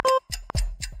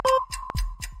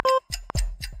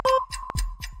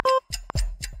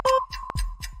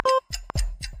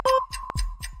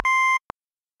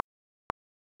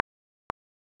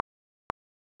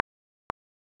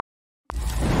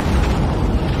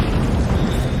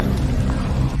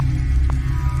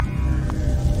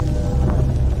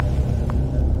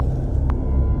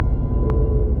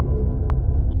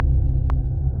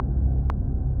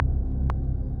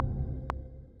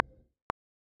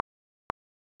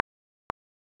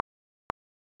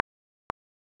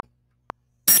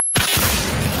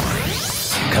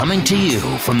Coming to you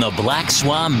from the Black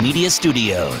Swan Media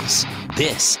Studios,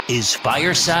 this is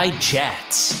Fireside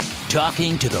Chats,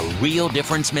 talking to the real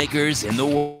difference makers in the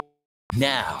world.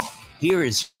 Now, here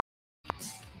is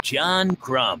John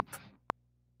Crump.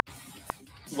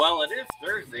 Well, it is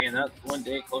Thursday, and that's one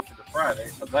day closer to Friday,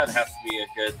 so that has to be a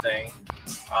good thing.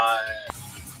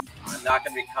 I'm not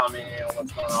going to be commenting on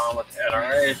what's going on with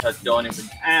NRA, so don't even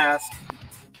ask.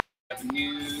 We have a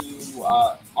new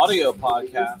audio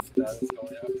podcast that is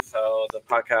going up. So the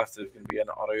podcast is going to be in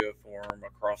audio form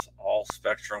across all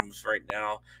spectrums right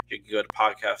now. You can go to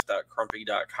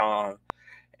podcast.crumpy.com,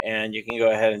 and you can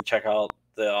go ahead and check out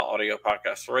the audio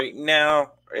podcast right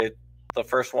now. The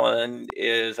first one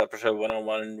is episode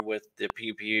 101 with the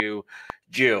PPU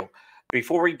Jew.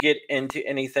 Before we get into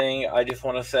anything, I just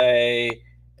want to say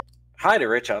hi to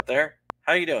Rich out there.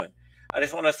 How you doing? I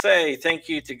just want to say thank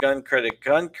you to Gun Critic.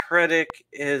 Gun Critic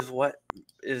is what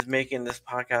is making this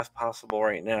podcast possible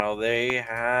right now. They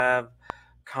have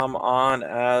come on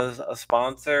as a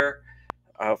sponsor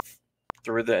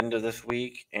through the end of this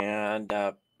week, and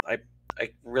I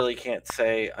really can't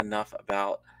say enough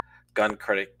about Gun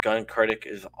Critic. Gun Critic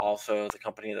is also the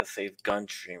company that saves gun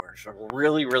streamers. They're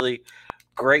really, really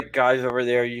great guys over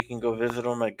there. You can go visit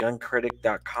them at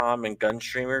guncritic.com and gun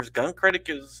streamers. Gun Critic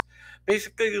is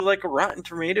basically like a Rotten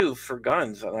Tomatoes for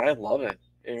guns, and I love it.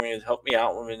 I mean, it's helped me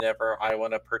out whenever I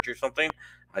want to purchase something.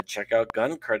 I check out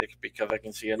Gun Critic because I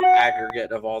can see an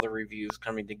aggregate of all the reviews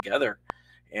coming together,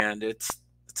 and it's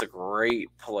a great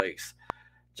place.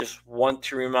 Just want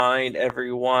to remind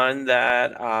everyone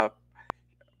that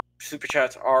Super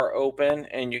Chats are open,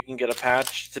 and you can get a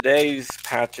patch. Today's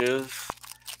patches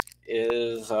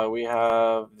is we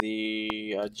have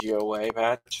the GOA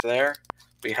patch there.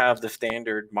 We have the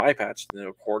standard My patch,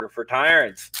 the quarter for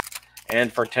Tyrants.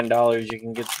 And for $10, you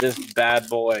can get this bad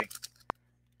boy.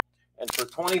 And for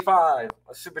 $25,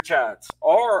 Super Chats,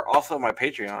 or also my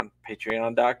Patreon,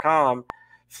 patreon.com/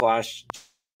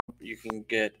 you can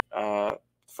get, for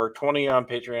 $20 on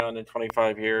Patreon and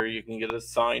 $25 here, you can get a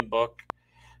signed book.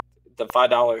 The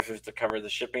 $5 is to cover the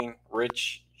shipping.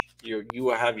 Rich, you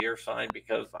will have your sign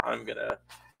because I'm gonna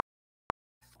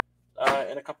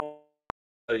in a couple.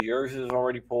 Yours is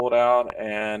already pulled out,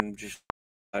 and just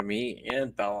me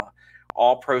and Bella.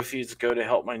 All proceeds go to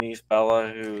help my niece Bella,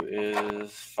 who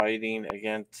is fighting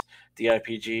against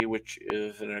DIPG, which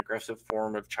is an aggressive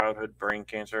form of childhood brain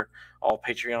cancer. All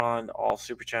Patreon, all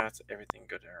Super Chats, everything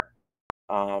go to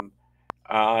her.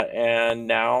 And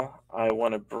now I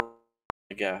want to bring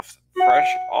a guest fresh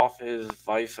off his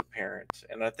Vice appearance,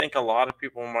 and I think a lot of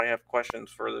people might have questions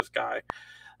for this guy.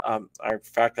 In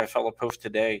fact, I saw a post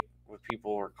today where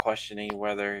people were questioning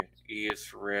whether he is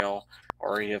for real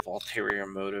or he has ulterior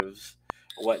motives,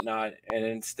 whatnot. And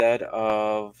instead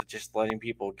of just letting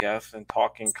people guess and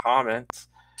talk in comments,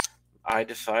 I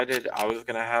decided I was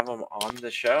going to have him on the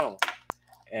show,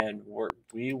 and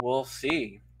we will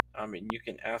see. I mean, you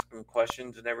can ask him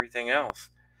questions and everything else,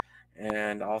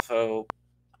 and also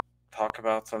talk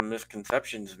about some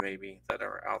misconceptions maybe that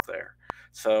are out there.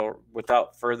 So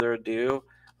without further ado,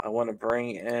 I want to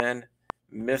bring in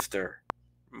Mr.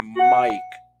 Mike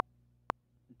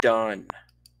Dunn.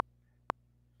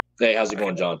 Hey, how's it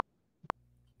going, John?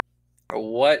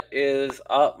 What is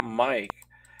up, Mike?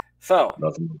 So,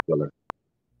 nothing but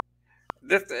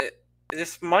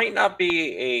this might not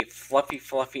be a fluffy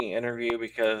interview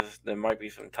because there might be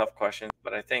some tough questions,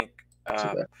 but I think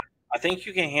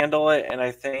you can handle it, and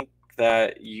I think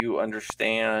that you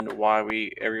understand why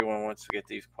everyone wants to get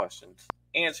these questions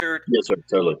answered. Yes, sir,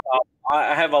 totally.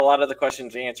 I have a lot of the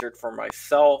questions answered for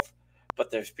myself, but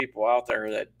there's people out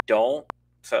there that don't.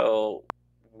 So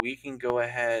we can go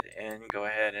ahead and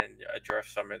address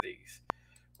some of these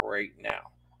right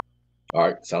now. All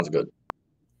right, sounds good.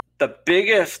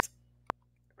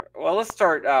 Let's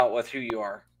start out with who you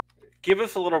are. Give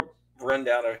us a little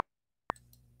rundown of.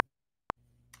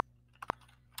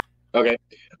 Okay.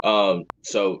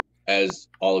 So as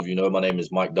all of you know, my name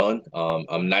is Mike Dunn.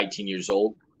 I'm 19 years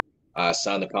old. I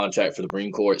signed the contract for the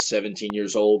Marine Corps at 17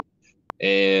 years old,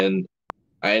 and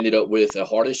I ended up with a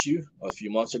heart issue a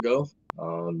few months ago,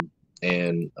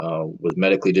 and was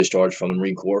medically discharged from the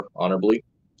Marine Corps honorably.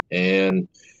 And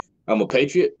I'm a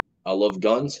patriot. I love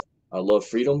guns. I love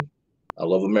freedom. I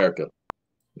love America.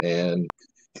 And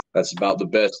that's about the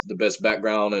best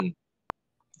background and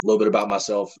a little bit about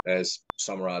myself as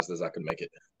summarized as I can make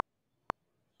it.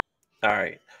 All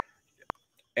right.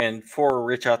 And for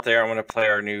Rich out there, I want to play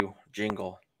our new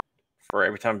jingle for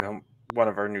every time one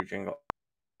of our new jingle.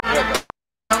 Because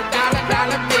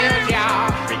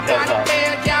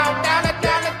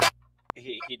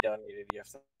he donated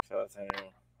yesterday, so that's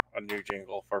a new new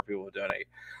jingle for people to donate.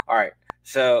 All right.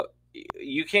 So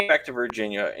you came back to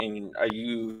Virginia and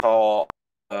you saw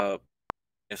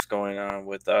what's going on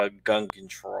with gun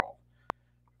control.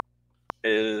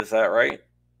 Is that right?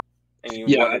 And you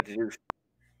wanted to do.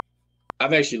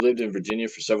 I've actually lived in Virginia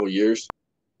for several years.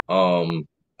 I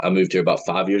moved here about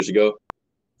 5 years ago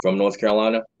from North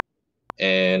Carolina,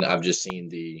 and I've just seen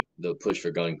the push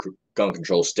for gun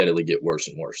control steadily get worse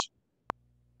and worse.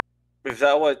 Is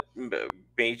that what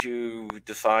made you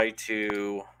decide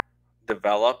to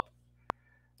develop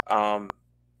the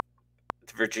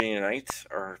Virginia Knights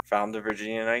or found the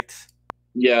Virginia Knights?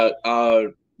 Yeah,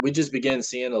 we just began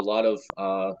seeing a lot of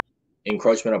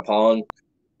encroachment upon,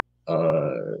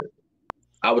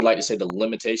 I would like to say, the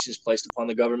limitations placed upon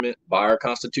the government by our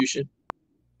Constitution.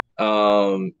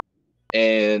 And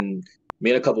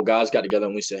me and a couple guys got together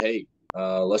and we said, hey,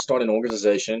 let's start an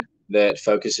organization that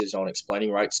focuses on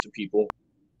explaining rights to people.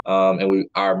 And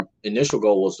our initial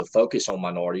goal was to focus on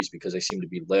minorities because they seem to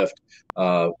be left.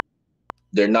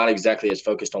 They're not exactly as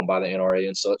focused on by the NRA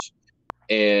and such.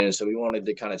 And so we wanted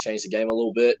to kind of change the game a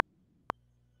little bit.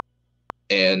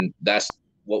 And that's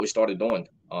what we started doing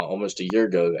almost a year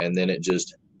ago. And then it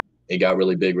got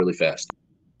really big really fast.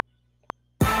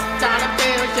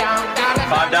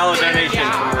 $5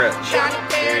 donation from Rich.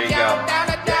 There you go.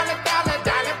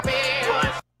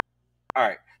 All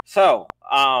right. So,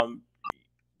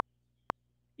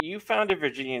 you founded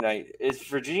Virginia Knight. Is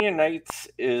Virginia Knights,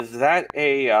 is that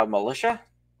a militia?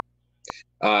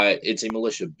 It's a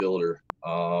militia builder.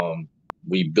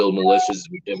 We build militias.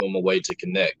 We give them a way to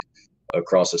connect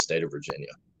across the state of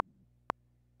Virginia.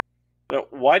 So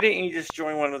why didn't you just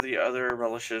join one of the other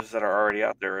militias that are already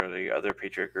out there, or the other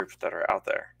patriot groups that are out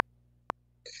there?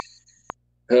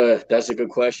 That's a good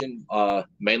question.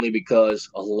 Mainly because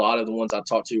a lot of the ones I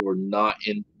talked to were not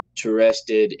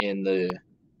interested in the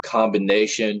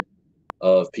combination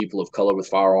of people of color with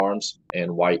firearms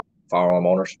and white firearm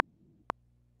owners.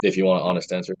 If you want an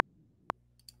honest answer.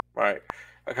 Right.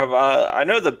 I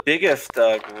know the biggest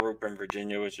group in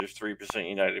Virginia, which is 3%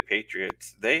 United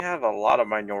Patriots, they have a lot of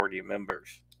minority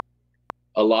members.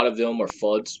 A lot of them are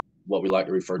FUDs, what we like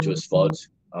to refer to as FUDs.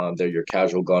 They're your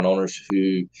casual gun owners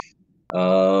who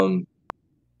a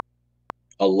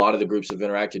lot of the groups I've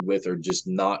interacted with are just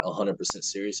not 100%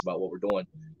 serious about what we're doing.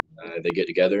 They get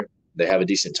together, they have a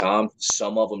decent time.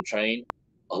 Some of them train,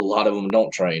 a lot of them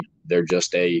don't train. They're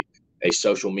just a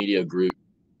social media group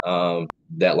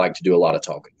that like to do a lot of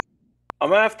talking. I'm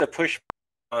gonna have to push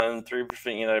on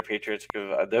 3% United Patriots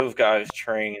because those guys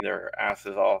train their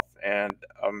asses off, and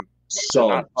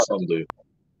some do.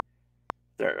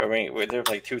 There's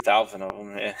like 2,000 of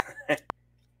them.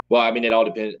 Well, I mean, it all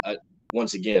depends.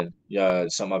 Once again,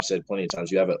 something I've said plenty of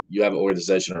times. You have an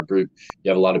organization or a group.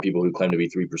 You have a lot of people who claim to be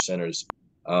 3%ers.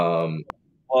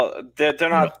 Well, they're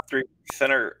not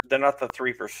 3%er. They're not the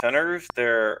 3%ers.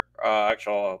 They're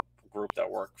actual group that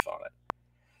works on it.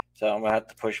 So I'm gonna have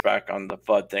to push back on the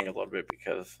FUD thing a little bit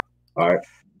because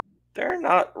they're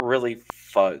not really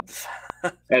FUDs.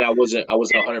 And I wasn't 100%. I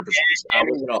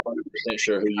wasn't 100%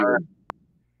 sure who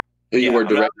you were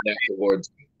directing that towards.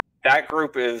 That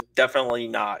group is definitely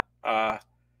not.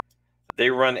 They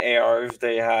run ARs.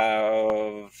 They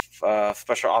have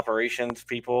special operations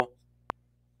people,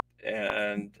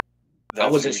 and I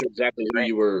wasn't sure exactly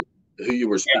who you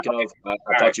were speaking of. I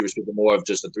thought you were speaking more of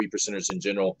just the 3%ers in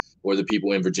general, or the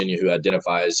people in Virginia who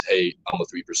identify as, hey, I'm a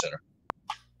 3%er.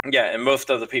 Yeah, and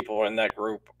most of the people in that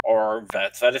group are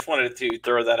vets. I just wanted to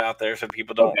throw that out there so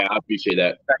people don't. Okay, I appreciate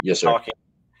that. Yes, sir. Talking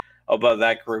about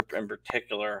that group in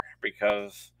particular,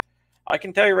 because I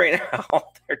can tell you right now,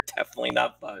 they're definitely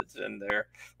not buds, and they're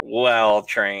well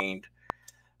trained.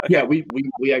 Okay. Yeah, we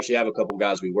actually have a couple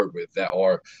guys we work with that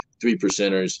are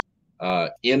 3%ers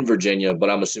in Virginia, but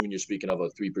I'm assuming you're speaking of a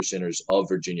 3%ers of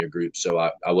Virginia group, so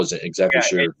I wasn't exactly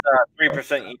sure. It's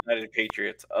 3% United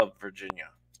Patriots of Virginia.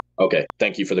 Okay,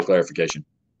 thank you for the clarification.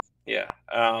 Yeah,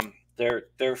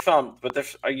 there's some, but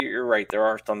you're right. There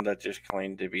are some that just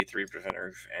claim to be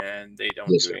 3%ers, and they don't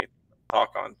do anything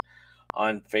talk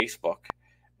on Facebook,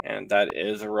 and that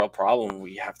is a real problem.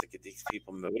 We have to get these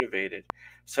people motivated.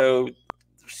 So,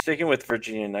 sticking with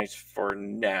Virginia Knights for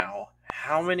now,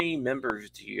 how many members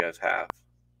do you guys have?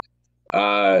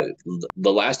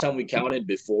 The last time we counted,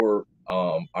 before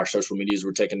our social medias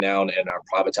were taken down and our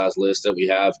privatized list that we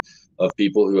have of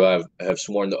people who have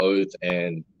sworn the oath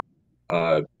and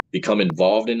become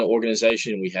involved in the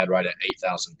organization, we had right at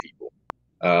 8,000 people.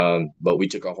 But we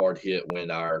took a hard hit when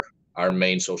our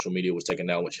main social media was taken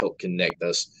down, which helped connect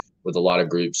us with a lot of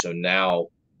groups. So now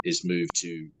it's moved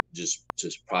to just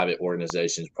private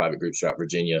organizations, private groups throughout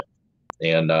Virginia.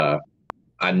 And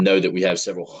I know that we have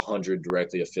several hundred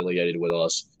directly affiliated with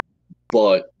us,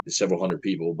 but several hundred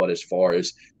people. But as far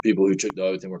as people who took the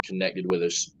oath and were connected with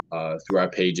us through our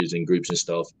pages and groups and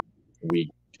stuff, we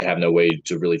have no way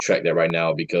to really track that right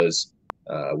now because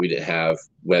we didn't have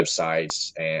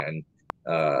websites and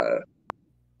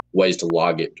ways to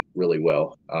log it really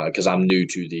well because I'm new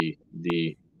to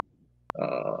the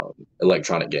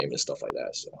electronic game and stuff like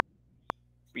that. So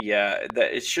Yeah,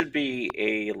 that it should be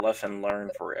a lesson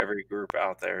learned for every group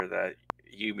out there that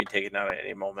you be taken out at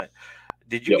any moment.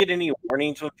 Did you yep. get any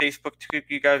warnings when Facebook took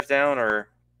you guys down, or?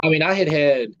 I mean, I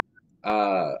had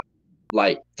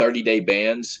like 30-day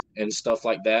bans and stuff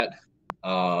like that,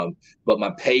 but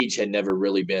my page had never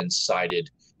really been cited.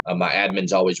 My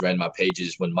admins always ran my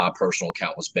pages when my personal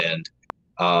account was banned.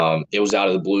 It was out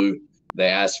of the blue. They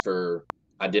asked for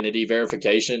identity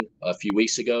verification a few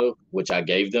weeks ago, which I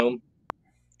gave them.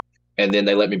 And then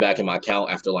they let me back in my account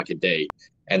after like a day.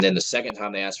 And then the second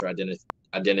time they asked for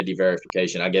identity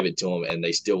verification, I gave it to them, and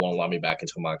they still won't allow me back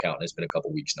into my account. And it's been a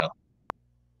couple weeks now.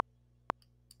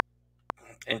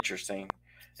 Interesting.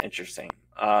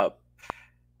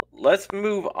 Let's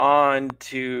move on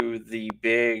to the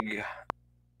big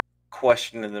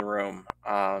question in the room,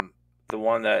 the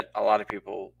one that a lot of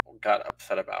people got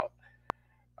upset about.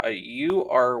 You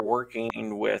are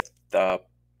working with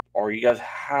or you guys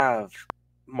have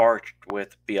marched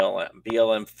with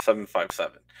BLM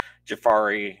 757.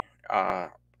 Jafari,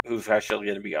 who's actually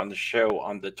going to be on the show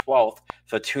on the 12th,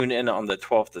 so tune in on the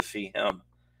 12th to see him.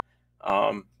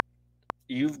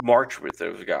 You've marched with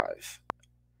those guys.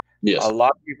 Yes. A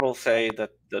lot of people say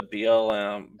that the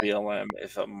BLM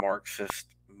is a Marxist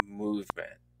movement.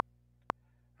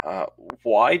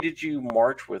 Why did you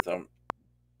march with them?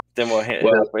 Then we'll hit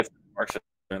up with Marxism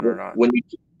or not.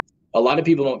 A lot of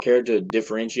people don't care to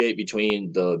differentiate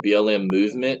between the BLM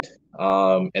movement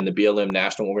and the BLM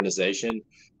national organization,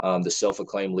 the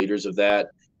self-acclaimed leaders of that,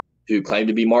 who claim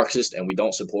to be Marxist, and we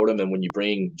don't support them. And when you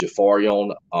bring Jafari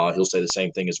on, he'll say the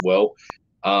same thing as well.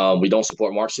 We don't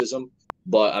support Marxism,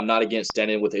 but I'm not against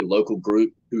standing with a local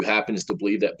group who happens to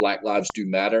believe that Black lives do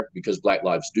matter, because Black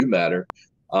lives do matter,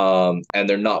 and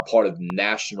they're not part of the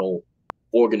national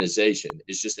organization.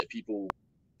 It's just that people,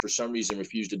 for some reason,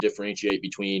 refuse to differentiate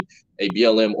between a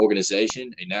BLM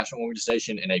organization, a national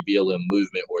organization, and a BLM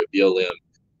movement or a BLM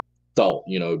thought,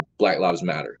 Black Lives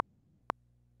Matter.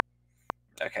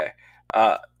 Okay.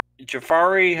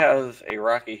 Jafari has a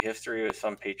rocky history with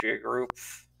some patriot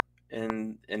groups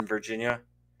in Virginia,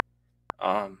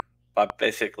 but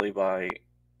basically by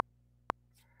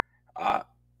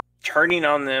turning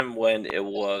on them when it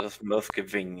was most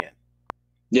convenient.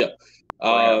 Yeah.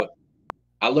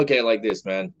 I look at it like this,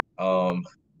 man. The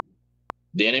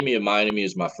enemy of my enemy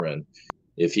is my friend.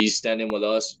 If he's standing with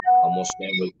us, I'm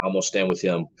gonna stand with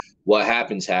him. What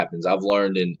happens. I've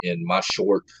learned in my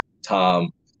short time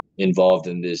involved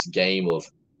in this game of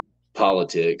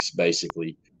politics,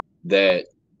 basically, that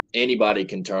anybody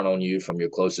can turn on you, from your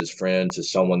closest friend to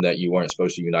someone that you weren't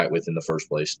supposed to unite with in the first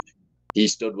place. He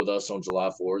stood with us on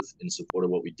July 4th in support of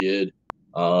what we did,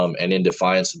 and in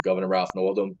defiance of Governor Ralph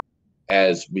Northam,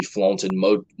 as we flaunted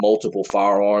multiple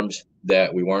firearms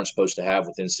that we weren't supposed to have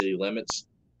within city limits,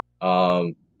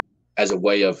 as a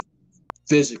way of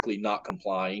physically not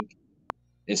complying,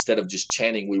 instead of just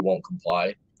chanting we won't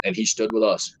comply. And he stood with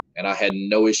us, and I had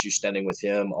no issue standing with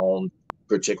him on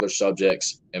particular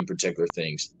subjects and particular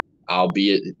things. I'll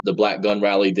be at the Black Gun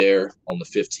Rally there on the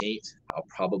 15th. I'll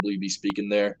probably be speaking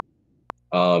there.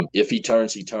 If he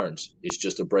turns, he turns. It's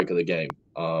just a break of the game.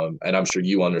 And I'm sure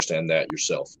you understand that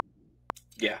yourself.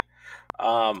 Yeah.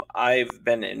 I've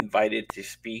been invited to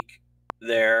speak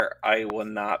there. I will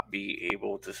not be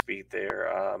able to speak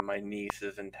there. My niece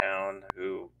is in town,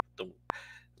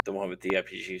 the one with the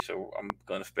IPG, so I'm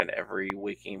going to spend every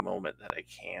waking moment that I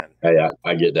can. Hey,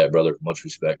 I get that, brother. Much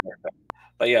respect.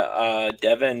 But yeah,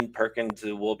 Devin Perkins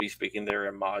will be speaking there,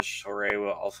 and Maj Toure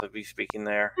will also be speaking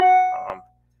there.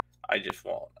 I just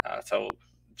won't. So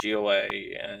GOA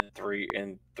and three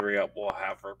up will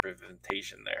have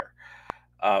representation there.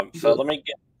 So let me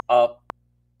get up.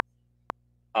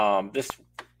 This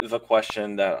is a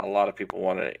question that a lot of people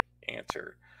want to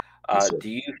answer. Do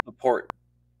you support?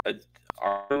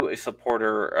 Are you a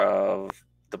supporter of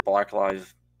the Black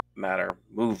Lives Matter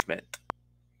movement?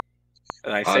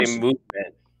 And I say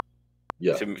movement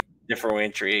to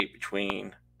differentiate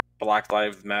between Black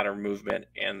Lives Matter movement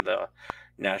and the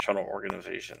national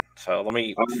organization. So let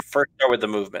me first start with the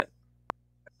movement.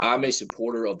 I'm a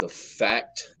supporter of the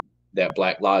fact that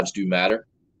Black lives do matter.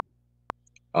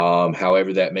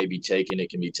 However that may be taken, it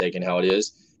can be taken how it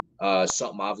is.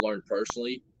 Something I've learned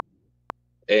personally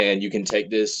and you can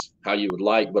take this how you would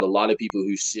like, but a lot of people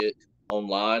who sit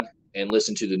online and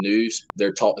listen to the news,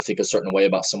 they're taught to think a certain way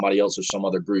about somebody else or some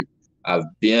other group. I've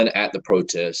been at the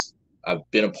protests. I've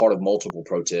been a part of multiple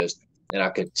protests, and I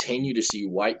continue to see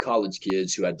white college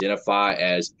kids who identify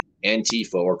as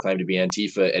Antifa or claim to be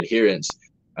Antifa adherents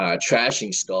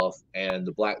trashing stuff, and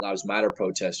the Black Lives Matter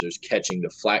protesters catching the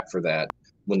flack for that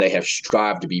when they have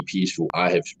strived to be peaceful.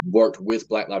 I have worked with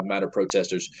Black Lives Matter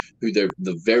protesters who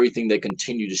the very thing they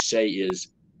continue to say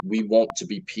is, we want to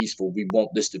be peaceful. We want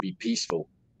this to be peaceful.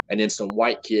 And then some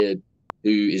white kid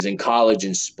who is in college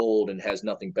and spoiled and has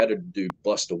nothing better to do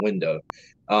bust a window.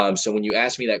 So when you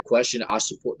ask me that question, I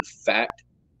support the fact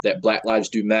that Black lives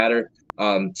do matter.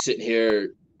 Sitting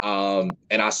here, and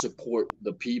I support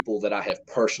the people that I have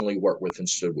personally worked with and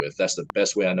stood with. That's the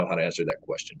best way I know how to answer that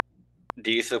question.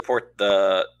 Do you support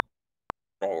the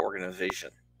organization?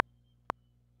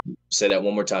 Say that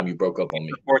one more time. You broke up on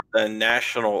me. Support the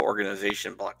national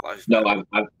organization, Black Lives No,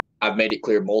 Matter. I've made it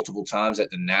clear multiple times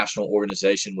that the national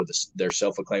organization with their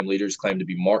self-acclaimed leaders claim to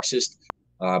be Marxist.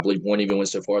 I believe one even went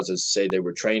so far as to say they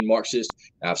were trained Marxists.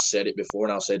 I've said it before,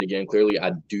 and I'll say it again clearly.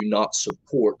 I do not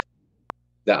support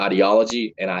the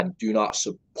ideology, and I do not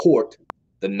support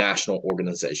the national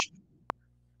organization.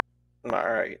 All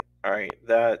right.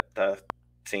 That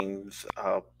seems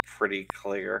pretty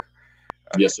clear.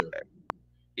 Yes, sir.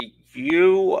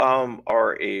 You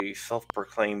are a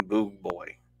self-proclaimed boog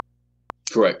boy.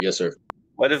 Correct. Yes, sir.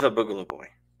 What is a boogaloo boy?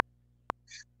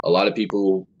 A lot of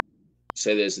people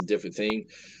say that it's a different thing.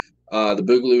 The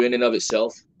boogaloo in and of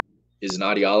itself is an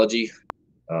ideology.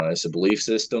 It's a belief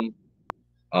system.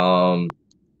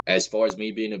 As far as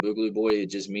me being a boogaloo boy, it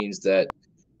just means that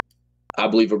I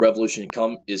believe a revolution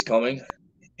is coming,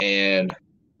 and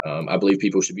I believe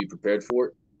people should be prepared for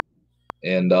it.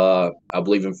 And I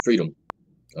believe in freedom.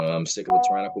 I'm sick of a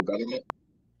tyrannical government,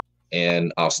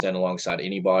 and I'll stand alongside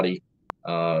anybody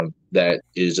that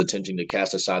is attempting to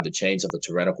cast aside the chains of a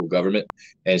tyrannical government.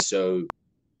 And so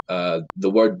the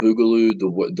word boogaloo,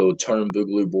 the term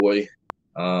boogaloo boy,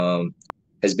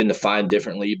 has been defined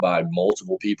differently by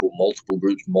multiple people, multiple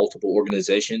groups, multiple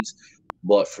organizations.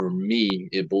 But for me,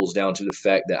 it boils down to the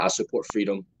fact that I support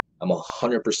freedom. I'm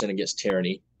 100% against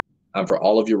tyranny. I'm for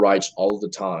all of your rights all of the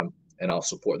time, and I'll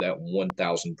support that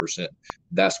 1,000%.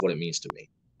 That's what it means to me.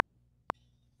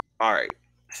 All right.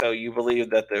 So you believe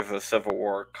that there's a civil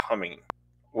war coming?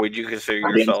 Would you consider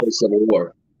I didn't yourself say civil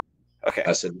war. okay?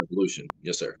 I said revolution.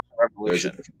 Yes, sir.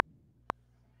 Revolution.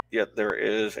 Yeah, there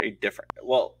is a different.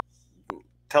 Well,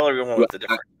 tell everyone what the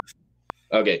difference is.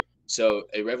 Okay. So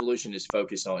a revolution is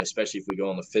focused on, especially if we go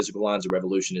on the physical lines, a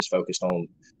revolution is focused on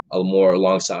a more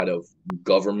alongside of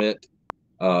government,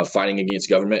 fighting against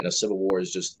government, and a civil war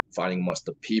is just fighting amongst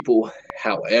the people.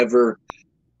 However,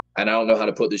 and I don't know how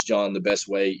to put this, John, the best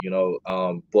way,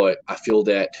 but I feel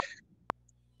that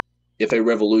if a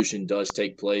revolution does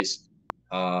take place,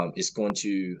 it's going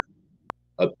to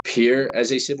appear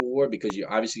as a civil war because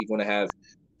you're obviously going to have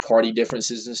party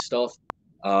differences and stuff.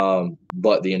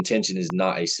 But the intention is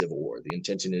not a civil war. The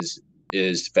intention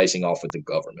is facing off with the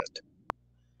government.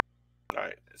 All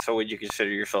right. So would you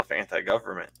consider yourself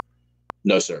anti-government?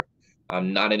 No, sir.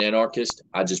 I'm not an anarchist.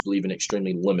 I just believe in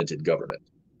extremely limited government.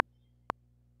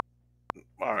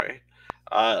 All right.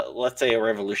 Let's say a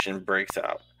revolution breaks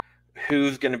out.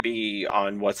 Who's going to be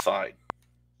on what side?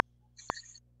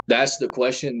 That's the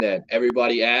question that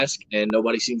everybody asks, and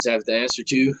nobody seems to have the answer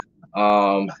to.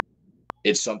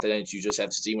 It's something that you just have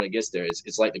to see when it gets there.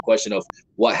 It's like the question of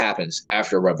what happens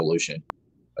after a revolution.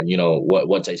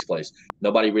 What takes place.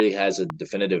 Nobody really has a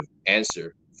definitive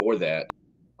answer for that.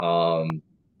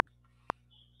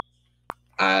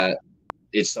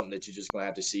 It's something that you're just going to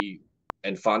have to see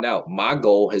and find out. My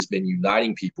goal has been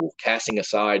uniting people, casting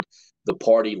aside the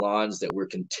party lines that we're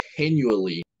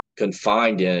continually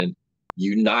confined in,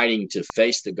 uniting to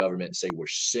face the government and say we're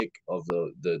sick of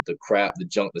the crap, the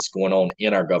junk that's going on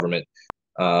in our government.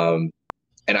 And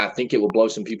I think it will blow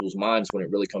some people's minds when it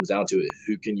really comes down to it.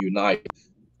 Who can unite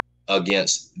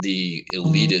against the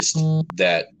elitists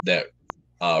that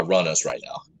run us right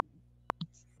now?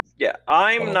 Yeah,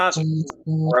 I'm not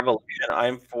revolution.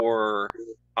 I'm for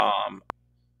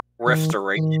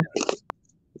restoration.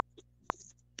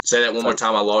 Say that one more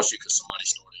time. I lost you because somebody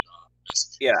started.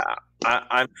 Yeah,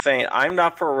 I'm saying I'm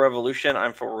not for a revolution.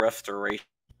 I'm for restoration.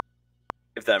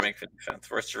 If that makes any sense,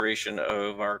 restoration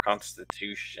of our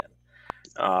Constitution.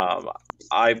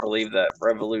 I believe that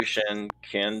revolution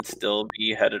can still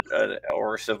be headed,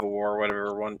 or civil war, whatever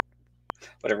you want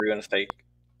to say,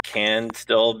 can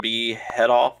still be head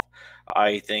off.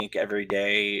 I think every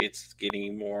day it's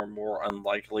getting more and more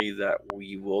unlikely that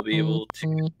we will be able to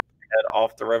head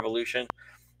off the revolution.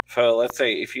 So let's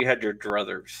say if you had your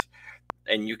druthers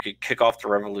and you could kick off the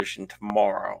revolution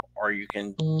tomorrow, or you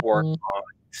can work on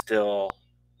still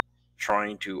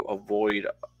trying to avoid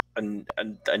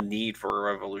a need for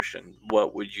a revolution,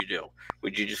 what would you do?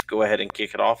 Would you just go ahead and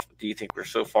kick it off? Do you think we're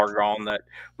so far gone that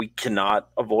we cannot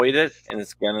avoid it and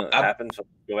it's going to happen? So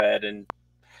go ahead and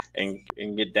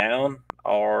get down,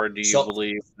 or do you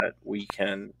believe that we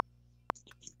can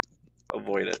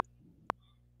avoid it?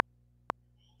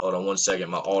 Hold on 1 second,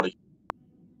 my audio.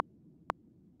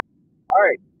 All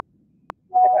right.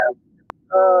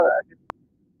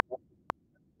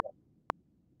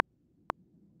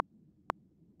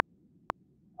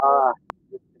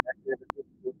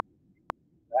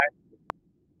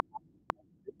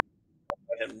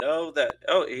 Let him know that.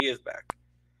 Oh, he is back.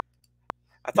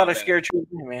 I thought I scared you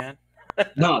away, man.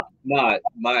 No, I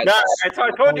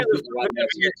told you this.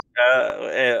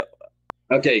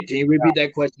 Okay, can you repeat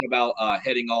that question about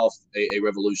heading off a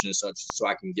revolution and such, so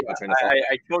I can get my train of thought?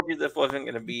 I told you this wasn't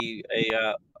going to be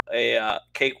a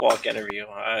cakewalk interview.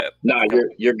 No,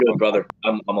 you're good, brother.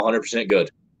 I'm 100%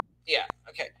 good. Yeah.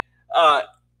 Okay.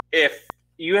 If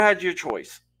you had your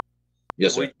choice,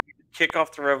 yes, sir. Would you kick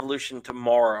off the revolution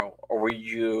tomorrow, or do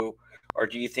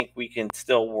you think we can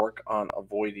still work on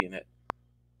avoiding it?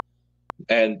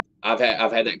 And I've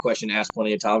had that question asked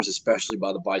plenty of times, especially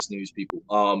by the Vice News people.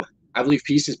 I believe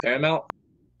peace is paramount,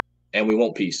 and we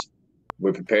want peace.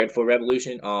 We're prepared for a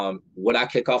revolution. Would I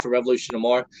kick off a revolution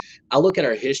tomorrow? I look at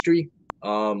our history.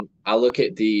 I look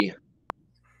at the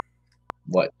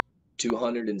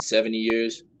 270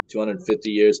 years,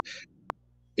 250 years,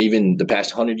 even the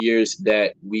past 100 years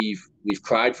that we've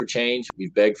cried for change,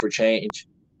 we've begged for change,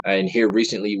 and here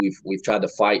recently we've tried to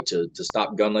fight to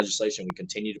stop gun legislation. We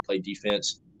continue to play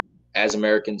defense as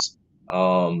Americans,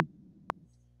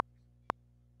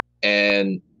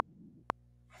 and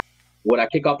would I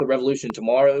kick off the revolution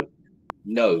tomorrow?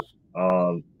 No.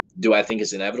 Do I think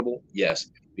it's inevitable? Yes,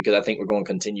 because I think we're going to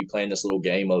continue playing this little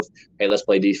game of, hey, let's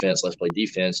play defense,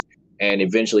 and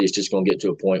eventually it's just going to get to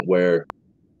a point where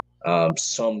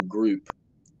some group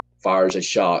fires a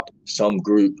shot, some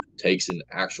group takes an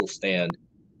actual stand,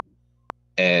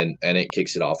 and it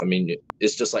kicks it off. I mean,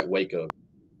 it's just like Waco.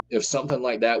 If something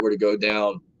like that were to go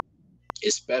down,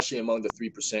 especially among the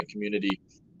 3% community,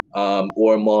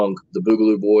 or among the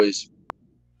Boogaloo Boys,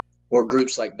 or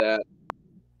groups like that,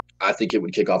 I think it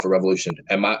would kick off a revolution.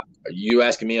 Are you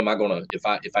asking me, am I gonna, if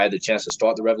I had the chance to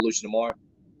start the revolution tomorrow?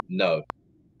 No.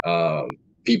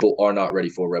 People are not ready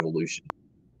for a revolution.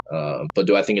 But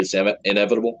do I think it's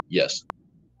inevitable? Yes.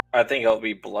 I think it'll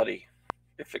be bloody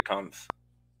if it comes.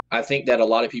 I think that a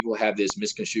lot of people have this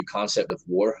misconstrued concept of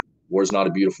war. War is not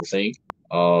a beautiful thing.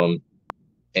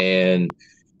 And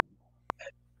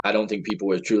I don't think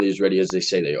people are truly as ready as they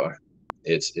say they are.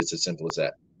 It's as simple as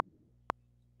that.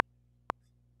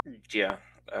 Yeah,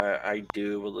 I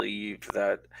do believe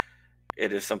that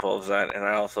it is simple as that, and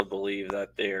I also believe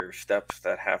that there are steps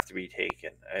that have to be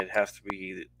taken. It has to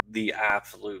be the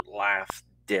absolute last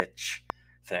ditch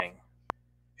thing.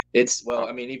 It's, well,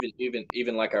 I mean,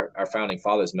 even like our founding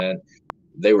fathers, man,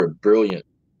 they were brilliant.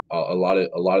 A lot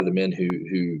of the men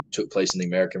who took part in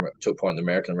the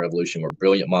American Revolution were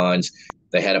brilliant minds.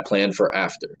 They had a plan for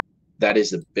after. That is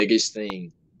the biggest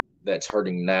thing that's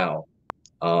hurting now.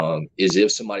 Is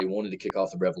if somebody wanted to kick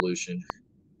off the revolution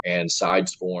and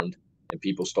sides formed and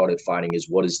people started fighting, is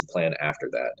what is the plan after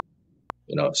that?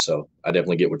 So I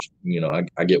definitely get what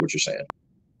I get what you're saying.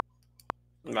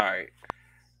 All right.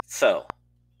 So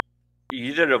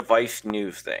you did a Vice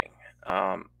News thing.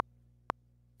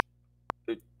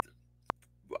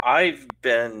 I've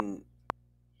been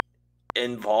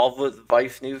involved with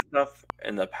Vice News stuff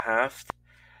in the past,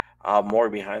 more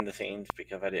behind the scenes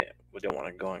because we didn't want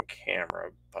to go on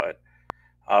camera, but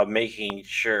making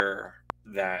sure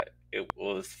that it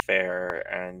was fair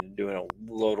and doing a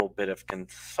little bit of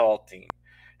consulting.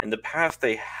 In the past,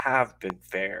 they have been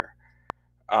fair.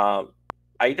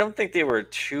 I don't think they were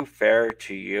too fair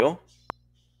to you.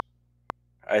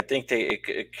 I think it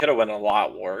could have went a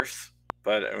lot worse,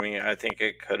 but I mean, I think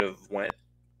it could have went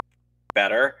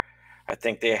better. I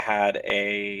think they had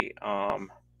a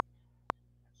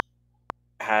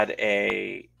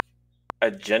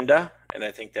agenda, and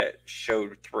I think that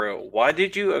showed through. Why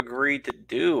did you agree to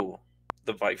do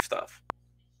the Vice stuff?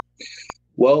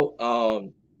 Well,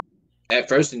 at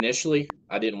first, initially,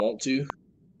 I didn't want to,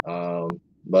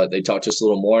 but they talked to us a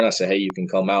little more, and I said, hey, you can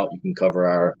come out, you can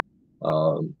cover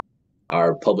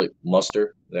our public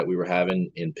muster that we were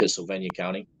having in Pittsylvania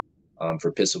County,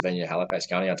 for Pittsylvania, Halifax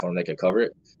County. I told them they could cover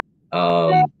it.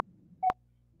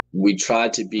 We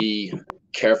tried to be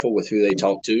careful with who they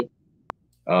talked to.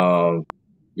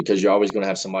 because you're always going to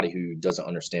have somebody who doesn't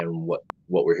understand what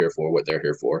we're here for, what they're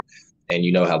here for. And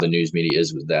you know how the news media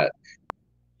is with that.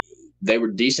 They were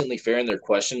decently fair in their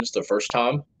questions the first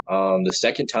time. The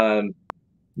second time,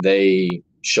 they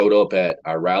showed up at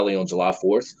our rally on July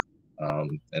 4th,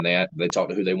 and they talked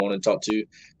to who they wanted to talk to.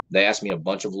 They asked me a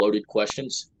bunch of loaded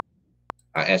questions.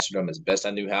 I answered them as best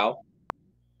I knew how.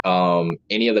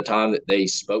 Any other time that they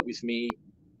spoke with me,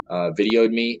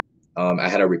 videoed me, I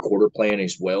had a recorder playing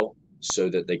as well so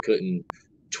that they couldn't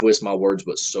twist my words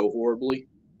but so horribly.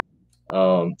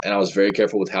 And I was very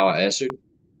careful with how I answered.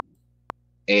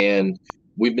 And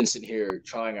we've been sitting here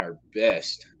trying our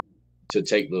best to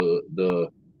take the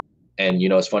and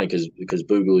it's funny because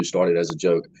Boogaloo started as a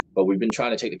joke, but we've been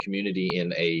trying to take the community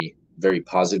in a very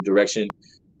positive direction.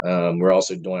 We're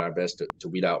also doing our best to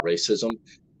weed out racism.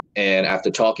 And after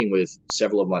talking with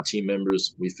several of my team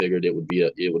members, we figured it would be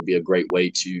a great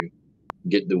way to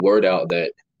get the word out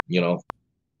that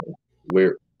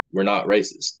we're not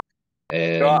racist.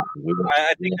 And Well,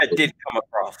 I think that did come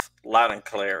across loud and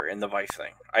clear in the Vice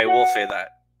thing. I will say that.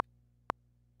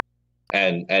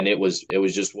 And it was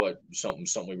just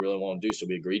something we really want to do, so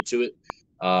we agreed to it.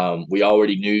 We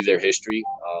already knew their history.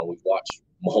 We've watched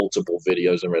multiple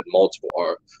videos and read multiple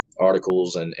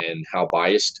articles and how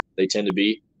biased they tend to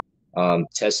be.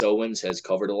 Tess Owens has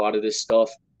covered a lot of this stuff.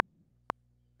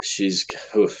 She's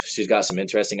got some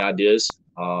interesting ideas.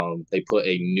 They put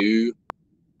a new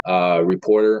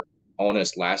reporter on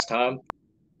us last time,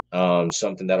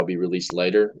 something that'll be released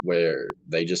later, where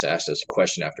they just asked us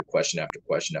question after question after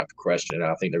question after question. And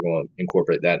I think they're going to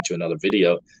incorporate that into another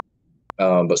video.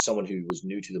 But someone who was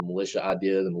new to the militia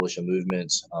idea, the militia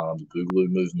movements, the Boogaloo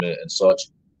movement and such.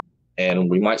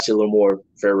 And we might see a little more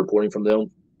fair reporting from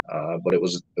them. But it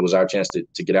was our chance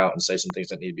to get out and say some things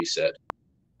that need to be said.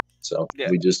 So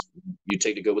you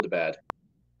take the good with the bad.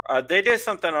 They did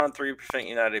something on 3%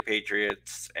 United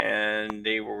Patriots, and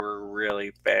they were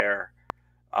really fair.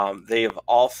 They have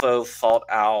also sought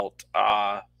out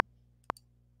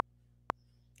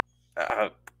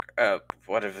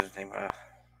what is his name?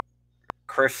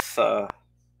 Chris,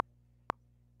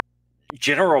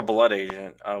 General Blood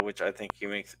Agent, which I think he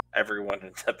makes everyone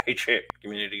in the Patriot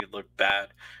community look bad,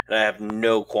 and I have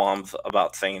no qualms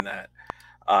about saying that.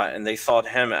 And they sought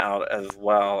him out as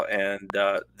well, and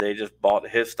they just bought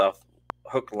his stuff,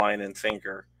 hook, line, and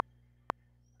sinker.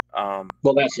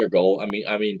 Well, that's their goal. I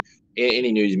mean,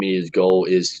 any news media's goal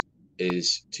is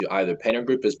to either paint a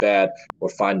group as bad or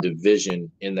find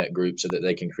division in that group so that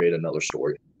they can create another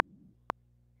story.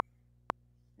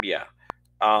 Yeah,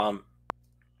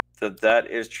 that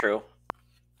is true.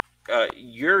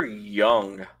 You're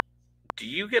young. Do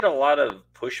you get a lot of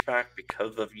pushback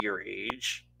because of your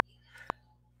age?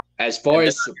 As far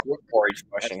as support, Corey's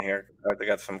question here, I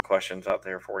got some questions out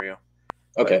there for you.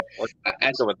 Okay.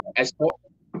 As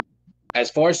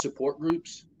far as support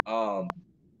groups, a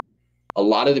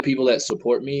lot of the people that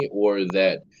support me or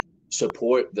that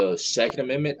support the Second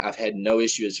Amendment, I've had no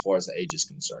issue as far as the age is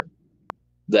concerned.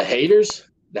 The haters,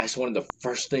 that's one of the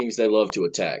first things they love to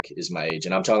attack is my age.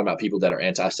 And I'm talking about people that are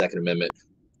anti-Second Amendment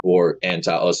or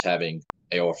anti us having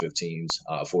AR-15s,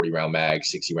 40-round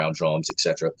mags, 60-round drums,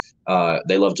 etc.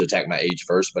 They love to attack my age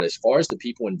first. But as far as the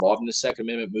people involved in the Second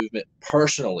Amendment movement,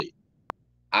 personally,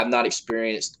 I've not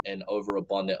experienced an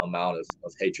overabundant amount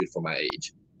of hatred for my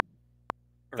age.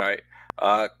 Right.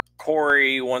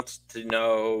 Corey wants to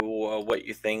know what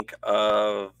you think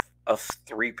of us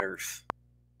threepers.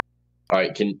 All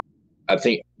right.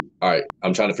 All right.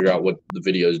 I'm trying to figure out what the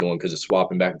video is doing because it's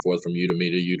swapping back and forth from you to me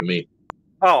to you to me.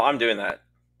 Oh, I'm doing that.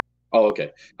 Oh,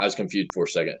 okay. I was confused for a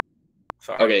second.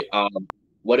 Sorry. Okay.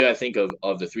 What do I think of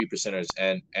the 3%ers?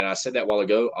 And I said that a while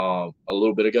ago, a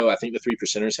little bit ago. I think the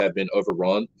 3%ers have been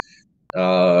overrun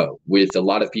with a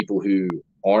lot of people who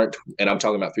aren't, and I'm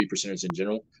talking about 3%ers in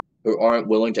general, who aren't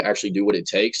willing to actually do what it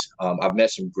takes. I've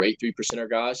met some great 3%er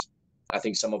guys. I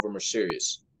think some of them are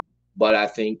serious, but I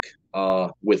think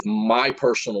with my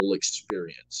personal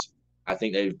experience, I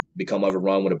think they've become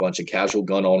overrun with a bunch of casual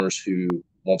gun owners who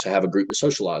want to have a group to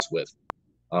socialize with.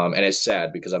 And it's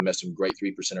sad because I've met some great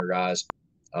 3%er guys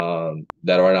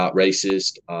that are not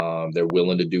racist. They're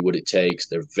willing to do what it takes.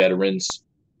 They're veterans,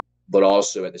 but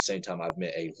also at the same time, I've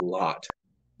met a lot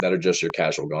that are just your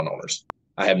casual gun owners.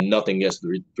 I have nothing against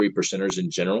the 3%ers in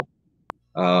general.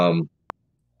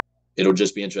 It'll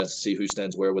just be interesting to see who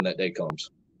stands where when that day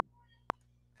comes.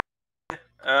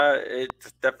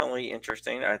 It's definitely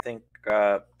interesting. I think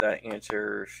that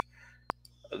answers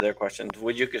their questions.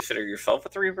 Would you consider yourself a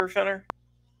 3%er?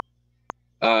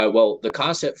 Well, the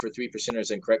concept for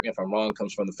 3%ers, and correct me if I'm wrong,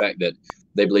 comes from the fact that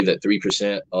they believe that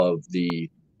 3% of the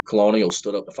colonials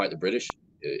stood up to fight the British.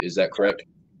 Is that correct?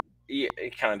 Yeah,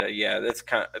 kind of. Yeah,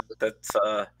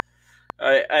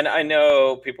 I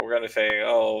know people are going to say,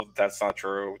 "Oh, that's not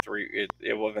true.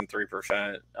 It wasn't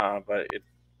 3%."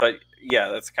 But yeah,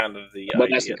 that's kind of the But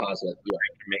that's the idea. concept. Yeah.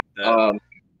 Make the Um,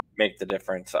 make the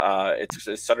difference.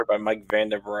 It's started by Mike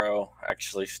Vandenbro.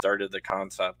 Actually, started the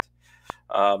concept.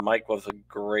 Mike was a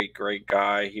great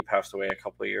guy. He passed away a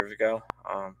couple of years ago.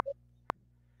 I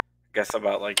guess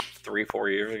about like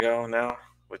 3-4 years ago now.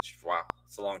 Which wow,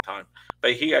 it's a long time.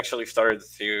 But he actually started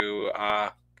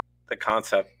the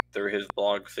concept through his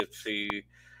blog, the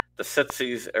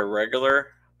Sipsy's Irregular,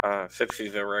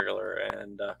 Sipsy's Irregular,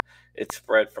 and it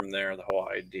spread from there, the whole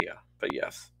idea. But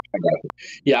yes, I got it.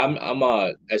 Yeah, I'm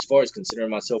as far as considering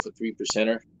myself a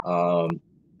 3%er,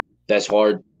 that's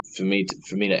hard for me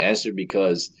to answer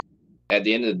because at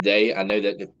the end of the day, I know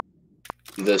that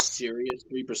the serious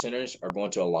 3%ers are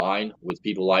going to align with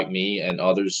people like me and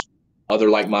other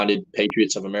like-minded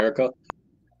patriots of America.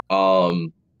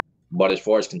 But as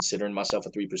far as considering myself a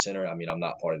 3%er, I mean, I'm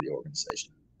not part of the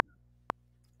organization.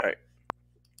 all right.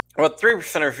 Well,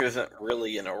 3%ers isn't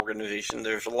really an organization.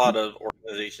 There's a lot of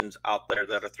organizations out there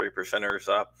that are 3%ers,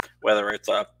 whether it's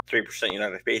 3%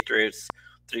 United Patriots,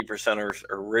 3%ers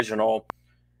Original,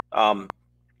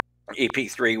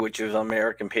 EP3, which is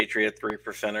American Patriot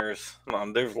 3%ers.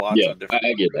 There's lots of different.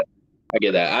 I get that. I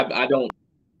get that. I don't.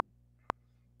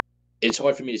 It's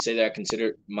hard for me to say that I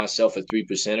consider myself a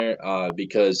 3%er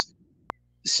because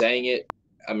saying it,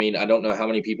 I mean, I don't know how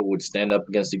many people would stand up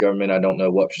against the government. I don't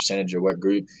know what percentage or what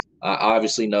group. I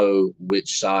obviously know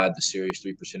which side the serious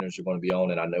 3%ers are going to be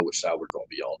on, and I know which side we're going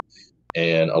to be on.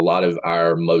 And a lot of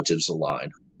our motives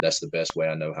align. That's the best way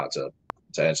I know how to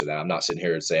answer that. I'm not sitting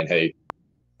here and saying, hey,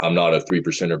 I'm not a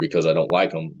 3%er because I don't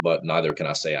like them, but neither can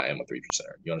I say I am a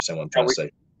 3%er. You understand what I'm trying to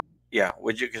say? Yeah.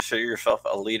 Would you consider yourself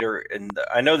a leader?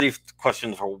 I know these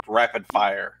questions are rapid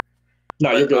fire.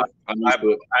 No, you're good. I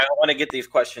want to get these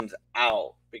questions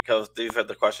out because these are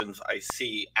the questions I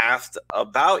see asked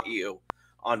about you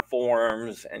on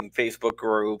forums and Facebook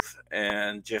groups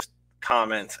and just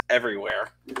comments everywhere.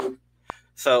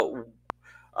 So,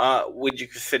 would you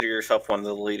consider yourself one of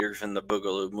the leaders in the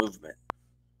Boogaloo movement?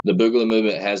 The Boogaloo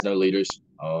movement has no leaders.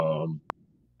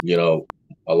 You know,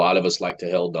 a lot of us like to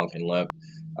hail Duncan Lemp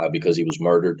because he was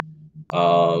murdered.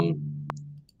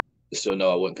 So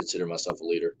no, I wouldn't consider myself a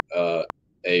leader.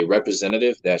 A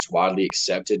representative that's widely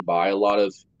accepted by a lot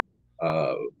of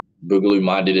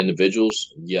Boogaloo-minded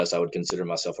individuals. Yes, I would consider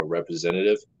myself a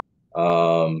representative.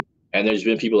 And there's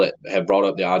been people that have brought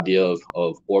up the idea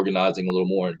of organizing a little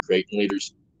more and creating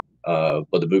leaders. But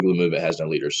the Boogaloo movement has no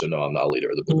leaders, so no, I'm not a leader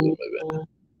of the Boogaloo movement.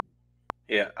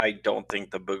 Yeah, I don't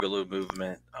think the Boogaloo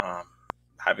movement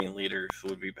having leaders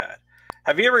would be bad.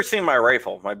 Have you ever seen my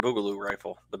rifle, my Boogaloo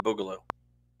rifle, the Boogaloo?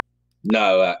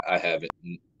 No, I haven't.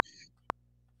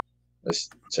 Let's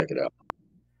check it out.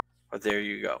 But there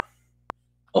you go.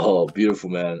 Oh, beautiful,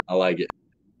 man. I like it.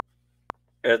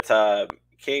 It's KA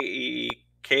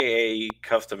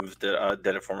Customs did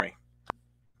it for me.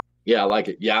 Yeah, I like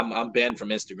it. Yeah, I'm banned from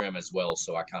Instagram as well,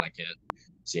 so I kind of can't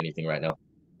see anything right now.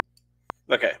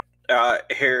 Okay.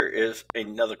 Here is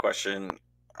another question.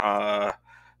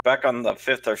 Back on the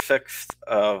 5th or 6th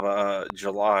of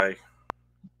July,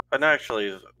 and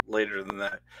actually later than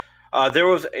that, there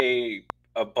was a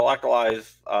Black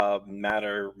Lives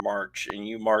Matter march, and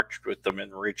you marched with them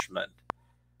in Richmond.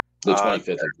 The 25th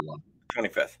of July.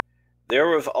 25th. There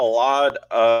was a lot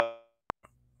of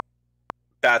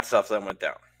bad stuff that went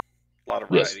down. A lot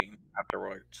of rioting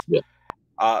afterwards. Yeah.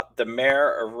 The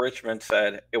mayor of Richmond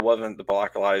said it wasn't the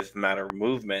Black Lives Matter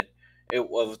movement. It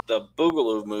was the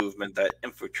Boogaloo movement that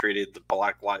infiltrated the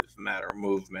Black Lives Matter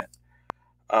movement.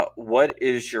 What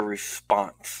is your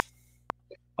response?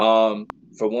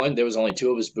 For one, there was only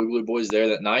 2 of us Boogaloo boys there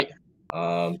that night.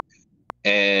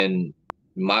 And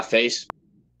my face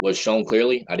was shown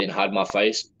clearly. I didn't hide my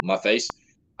face.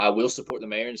 I will support the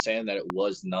mayor in saying that it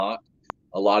was not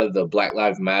a lot of the Black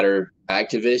Lives Matter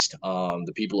activists,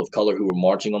 the people of color who were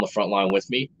marching on the front line with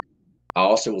me. I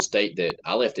also will state that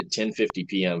I left at 10:50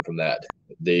 p.m. from that.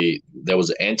 There was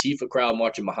an Antifa crowd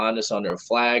marching behind us under a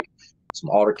flag. Some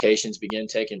altercations began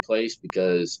taking place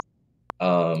because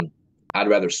I'd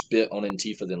rather spit on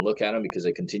Antifa than look at them because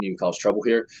they continue to cause trouble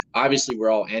here. Obviously, we're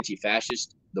all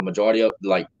anti-fascist. The majority of,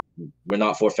 we're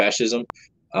not for fascism.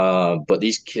 But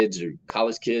these kids are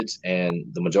college kids, and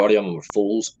the majority of them are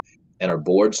fools and are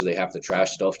bored, so they have to trash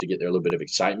stuff to get their little bit of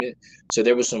excitement. So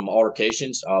there was some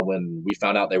altercations when we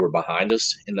found out they were behind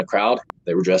us in the crowd.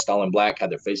 They were dressed all in black,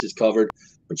 had their faces covered,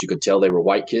 but you could tell they were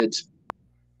white kids.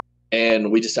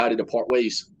 And we decided to part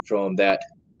ways from that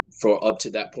for up to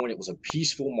that point, it was a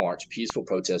peaceful march, peaceful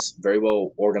protest, very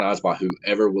well organized by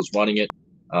whoever was running it.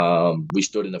 We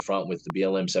stood in the front with the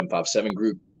BLM 757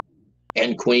 group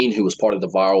and Queen, who was part of the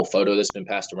viral photo that's been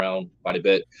passed around quite a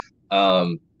bit.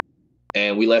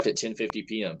 And we left at 10:50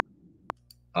 p.m.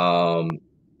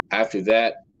 After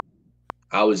that,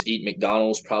 I was eating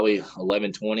McDonald's probably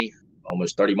 11:20,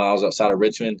 almost 30 miles outside of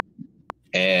Richmond,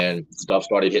 and stuff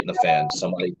started hitting the fan.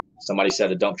 Somebody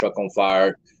set a dump truck on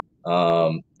fire.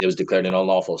 It was declared an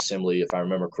unlawful assembly, if I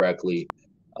remember correctly.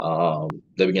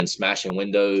 They began smashing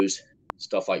windows,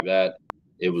 stuff like that.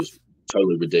 It was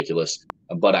totally ridiculous.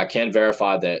 But I can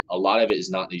verify that a lot of it is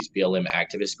not these BLM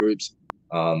activist groups.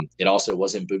 It also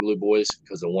wasn't Boogaloo Boys,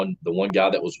 because the one guy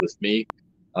that was with me,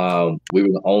 we were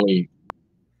the only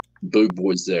Boog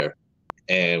Boys there,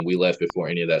 and we left before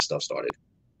any of that stuff started.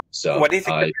 So what do you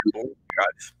think the mayor blamed you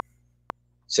guys?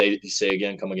 Say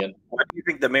again, come again. Why do you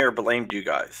think the mayor blamed you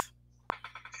guys?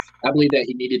 I believe that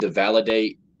he needed to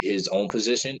validate his own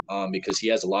position, because he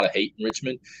has a lot of hate in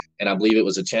Richmond, and I believe it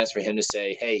was a chance for him to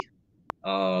say, hey,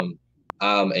 I'm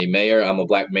a mayor, I'm a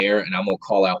black mayor, and I'm gonna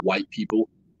call out white people.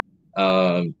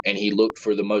 And he looked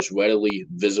for the most readily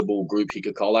visible group he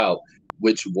could call out,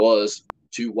 which was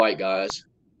two white guys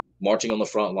marching on the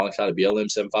front alongside of BLM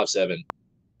 757.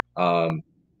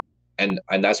 And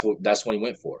that's what he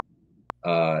went for.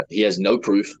 He has no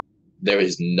proof. There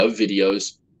is no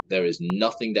videos. There is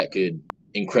nothing that could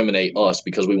incriminate us,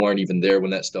 because we weren't even there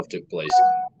when that stuff took place.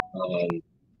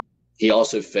 He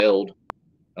also failed.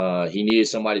 He needed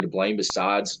somebody to blame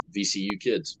besides VCU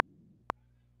kids.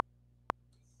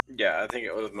 Yeah, I think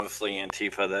it was mostly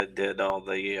Antifa that did all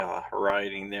the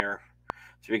rioting there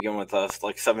to begin with us,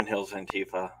 like Seven Hills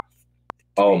Antifa.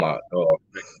 Oh my! Oh,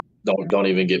 don't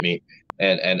even get me.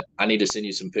 And I need to send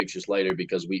you some pictures later,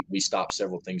 because we stopped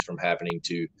several things from happening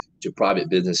to private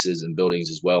businesses and buildings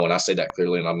as well. And I say that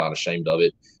clearly, and I'm not ashamed of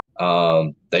it.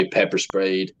 They pepper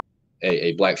sprayed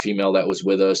a black female that was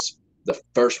with us. The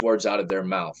first words out of their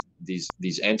mouth, these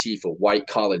Antifa white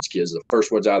college kids, the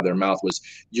first words out of their mouth was,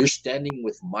 "You're standing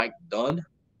with Mike Dunn."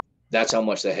 That's how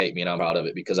much they hate me, and I'm proud of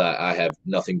it, because I have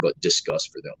nothing but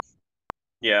disgust for them.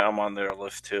 Yeah, I'm on their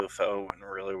list too, so I wouldn't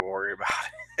really worry about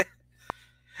it.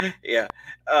 Yeah.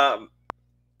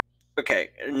 Okay,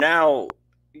 now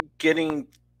getting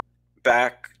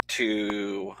back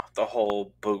to the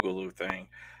whole Boogaloo thing.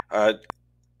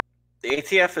 The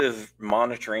ATF is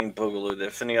monitoring Boogaloo.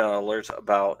 They're sending out alerts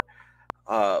about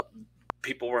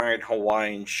people wearing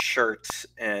Hawaiian shirts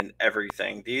and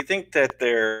everything. Do you think that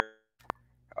their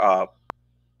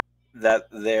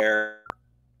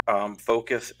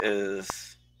focus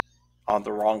is on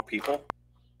the wrong people?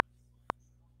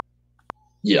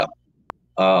 Yeah.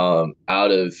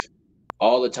 Out of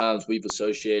all the times we've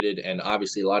associated, and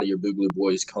obviously a lot of your Boogaloo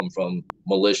Boys come from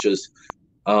militias,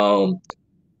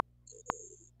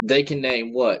 they can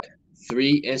name what,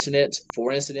 3 incidents,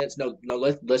 4 incidents? No,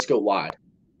 let's go wide.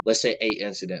 Let's say 8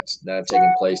 incidents that have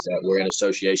taken place that were in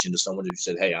association to someone who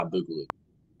said, "Hey, I'm Boogaloo."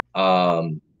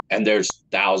 And there's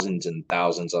thousands and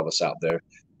thousands of us out there,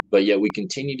 but yet we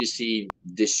continue to see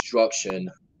destruction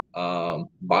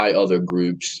by other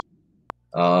groups,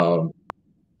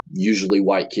 usually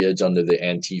white kids under the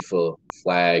Antifa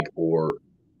flag or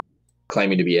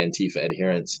claiming to be Antifa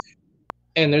adherents.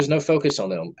 And there's no focus on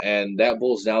them. And that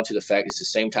boils down to the fact it's the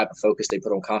same type of focus they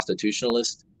put on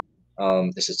constitutionalists.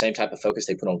 It's the same type of focus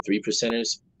they put on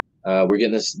 3%ers. We're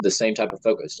getting the same type of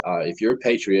focus. If you're a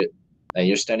patriot and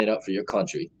you're standing up for your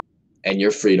country and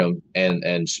your freedom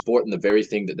and sporting the very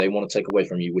thing that they want to take away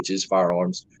from you, which is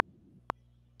firearms,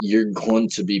 you're going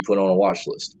to be put on a watch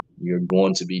list. You're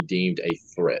going to be deemed a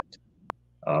threat.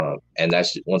 And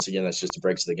that's, once again, that's just the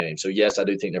breaks of the game. So yes, I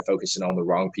do think they're focusing on the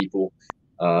wrong people.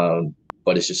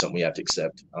 But it's just something we have to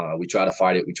accept. We try to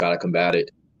fight it. We try to combat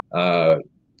it.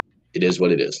 It is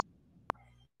what it is.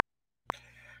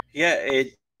 Yeah,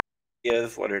 it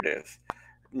is what it is.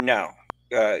 Now,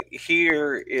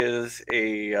 here is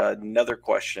another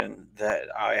question that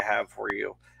I have for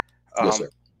you. Yes,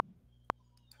 sir.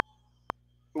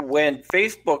 When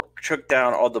Facebook took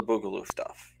down all the Boogaloo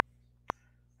stuff,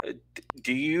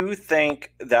 do you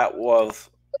think that was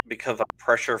because of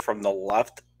pressure from the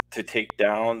left to take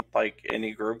down like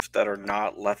any groups that are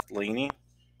not left leaning?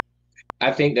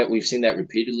 I think that we've seen that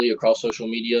repeatedly across social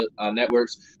media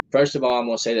networks. First of all, I'm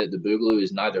going to say that the Boogaloo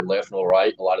is neither left nor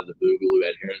right. A lot of the Boogaloo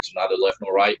adherents are neither left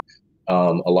nor right.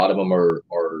 A lot of them are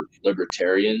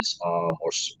libertarians, or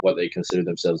what they consider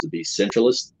themselves to be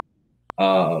centralists.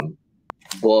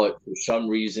 But for some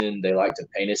reason, they like to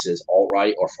paint us as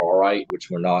alt-right or far-right, which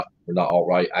we're not. We're not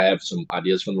alt-right. I have some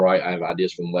ideas from the right. I have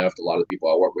ideas from the left. A lot of the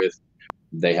people I work with,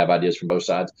 they have ideas from both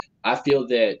sides. I feel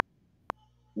that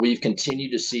we've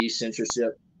continued to see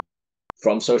censorship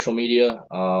from social media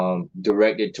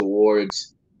directed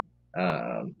towards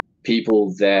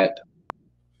people that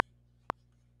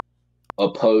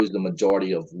oppose the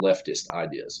majority of leftist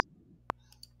ideas.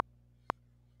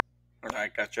 I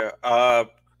gotcha.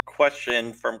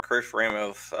 Question from Chris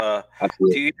Ramos.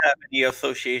 Do you have any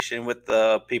association with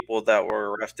the people that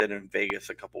were arrested in Vegas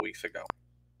a couple weeks ago?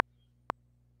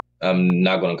 I'm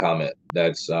not going to comment.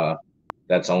 That's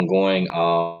ongoing.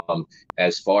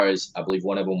 As far as I believe,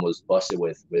 one of them was busted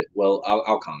with well,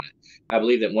 I'll comment. I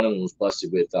believe that one of them was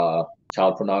busted with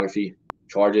child pornography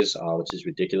charges, which is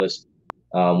ridiculous.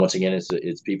 Once again,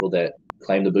 it's people that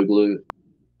claim the Boogaloo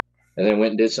and then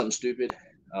went and did something stupid.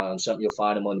 Something you'll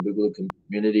find among the Boogaloo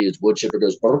community is wood chipper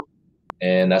goes burp,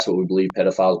 and that's what we believe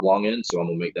pedophiles belong in. So I'm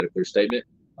gonna make that a clear statement.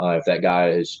 If that guy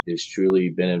is truly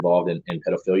been involved in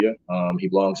pedophilia, he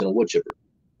belongs in a wood chipper.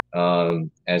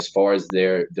 As far as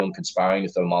them conspiring to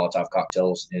throw Molotov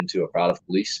cocktails into a crowd of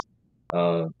police,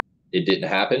 it didn't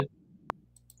happen.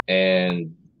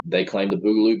 And they claim the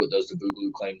Boogaloo, but does the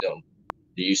Boogaloo claim them?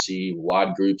 Do you see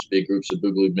wide groups, big groups of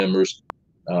Boogaloo members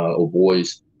or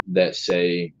boys that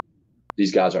say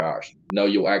these guys are ours? No,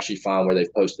 you'll actually find where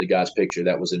they've posted the guy's picture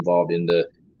that was involved in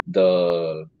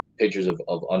the pictures of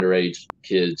underage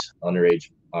kids,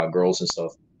 underage girls and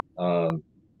stuff,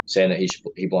 saying that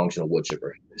he belongs in a wood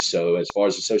chipper. So as far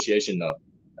as association, no,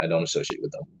 I don't associate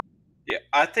with them. Yeah,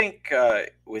 I think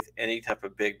with any type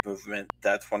of big movement,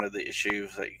 that's one of the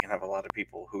issues that you can have a lot of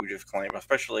people who just claim,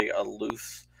 especially a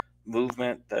loose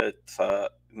movement that's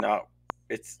not.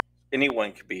 It's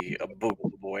anyone could be a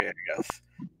Boogaloo boy, I guess.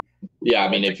 Yeah, I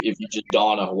mean, if you just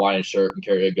don a Hawaiian shirt and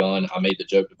carry a gun, I made the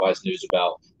joke to Vice News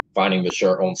about finding the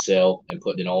shirt on sale and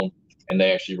putting it on, and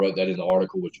they actually wrote that in the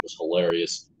article, which was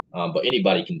hilarious. But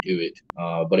anybody can do it.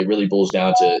 But it really boils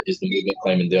down to, is the movement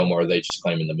claiming them, or are they just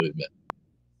claiming the movement?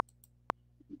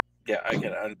 Yeah,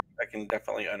 I can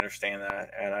definitely understand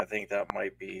that, and I think that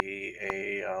might be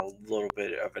a little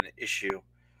bit of an issue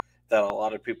that a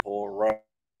lot of people run.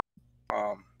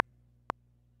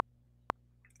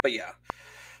 But yeah,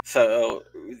 so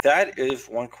that is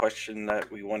one question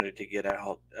that we wanted to get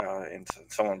out, and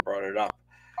someone brought it up.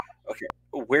 Okay,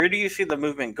 where do you see the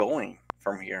movement going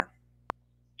from here?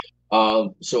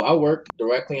 So I work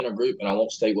directly in a group, and I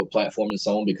won't state what platform it's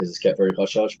on because it's kept very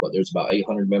hush hush. But there's about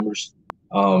 800 members,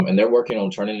 and they're working on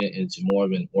turning it into more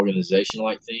of an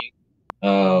organization-like thing.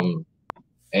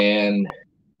 And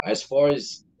as far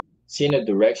as seeing a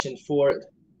direction for it,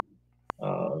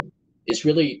 it's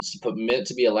really meant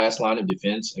to be a last line of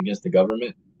defense against the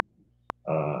government.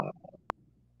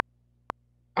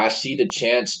 I see the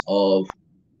chance of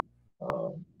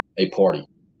a party.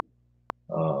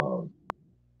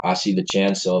 I see the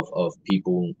chance of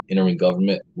people entering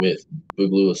government with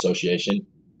Boogaloo Association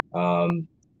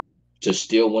to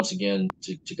still, once again,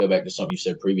 to go back to something you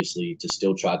said previously, to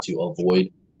still try to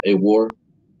avoid a war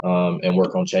and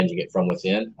work on changing it from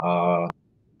within,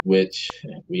 which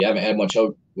we haven't had much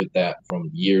hope with that from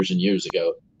years and years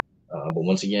ago. But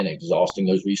once again, exhausting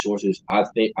those resources,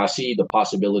 I see the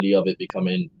possibility of it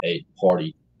becoming a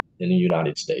party in the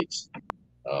United States.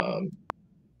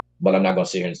 But I'm not going to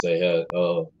sit here and say, hey,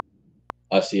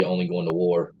 I see it only going to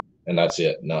war and that's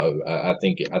it. No, I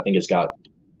think it's got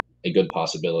a good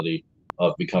possibility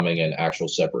of becoming an actual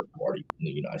separate party in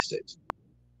the United States.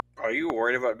 Are you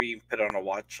worried about being put on a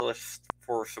watch list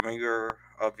for some of your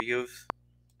views?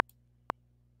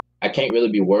 I can't really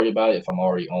be worried about it if I'm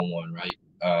already on one, right?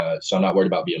 So I'm not worried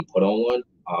about being put on one.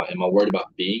 Am I worried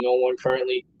about being on one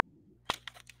currently?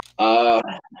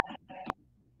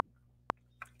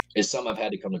 It's something I've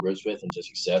had to come to grips with and just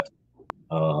accept.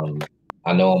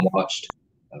 I know I'm watched,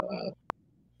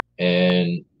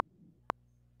 and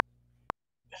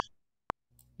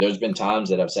there's been times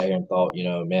that I've sat here and thought,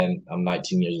 man, I'm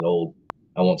 19 years old.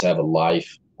 I want to have a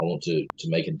life. I want to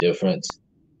make a difference.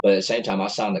 But at the same time, I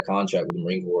signed the contract with the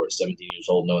Marine Corps at 17 years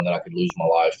old, knowing that I could lose my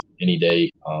life any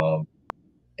day.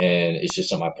 And it's just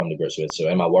something I've come to grips with. So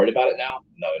am I worried about it now?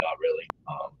 No, not really.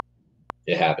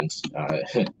 It happens.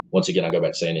 Once again, I go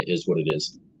back to saying it is what it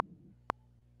is.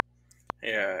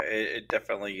 Yeah, it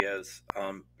definitely is.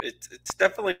 It's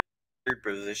definitely a weird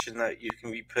position that you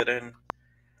can be put in,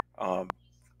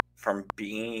 from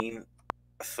being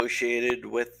associated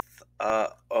with a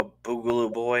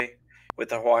Boogaloo boy with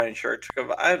the Hawaiian shirts.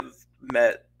 I've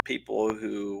met people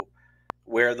who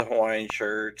wear the Hawaiian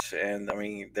shirts, and I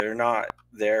mean, they're not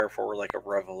there for like a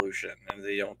revolution, and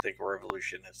they don't think a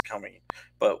revolution is coming,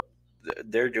 but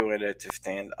they're doing it to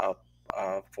stand up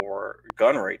for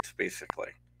gun rights, basically.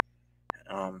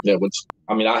 Yeah, which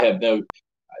I mean, I go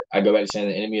back to saying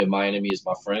the enemy of my enemy is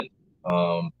my friend.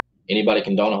 anybody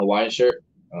can don a Hawaiian shirt,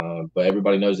 but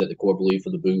everybody knows that the core belief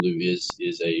of the Boogaloo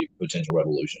is a potential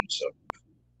revolution. So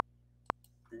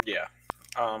Yeah.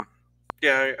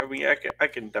 Yeah. I mean, I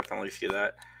can definitely see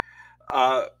that.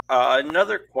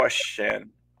 Another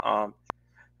question. Um,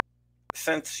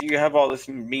 since you have all this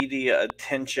media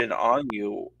attention on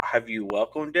you, have you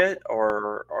welcomed it,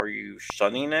 or are you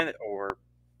shunning it, or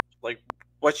like,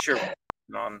 what's your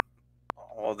opinion on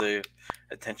all the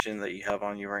attention that you have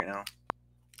on you right now?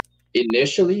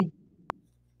 initially,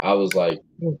 I was like,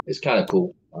 it's kind of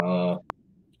cool.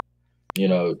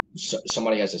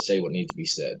 Somebody has to say what needs to be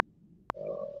said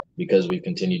because we've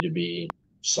continued to be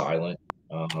silent.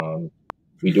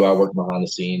 We do our work behind the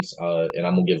scenes, and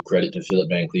I'm gonna give credit to Philip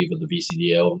Van Cleve of the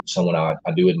VCDL, someone I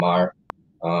do admire.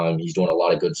 He's doing a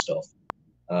lot of good stuff.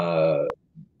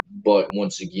 But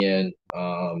once again,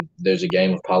 there's a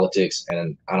game of politics,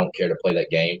 and I don't care to play that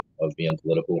game of being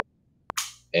political.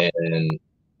 And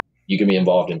you can be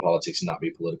involved in politics and not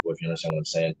be political, if you understand what I'm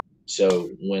saying. So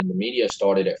when the media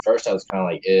started, at first I was kind of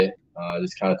like,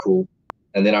 it's kind of cool.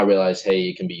 And then I realized, hey,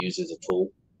 it can be used as a tool.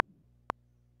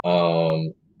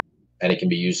 And it can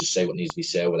be used to say what needs to be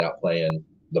said without playing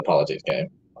the politics game.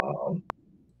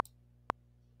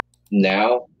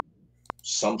 Now,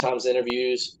 sometimes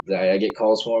interviews that I get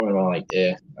calls for them, and I'm like,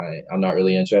 I'm not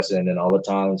really interested. And then all the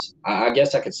times, I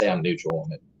guess I could say I'm neutral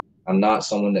on it. I'm not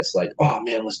someone that's like, oh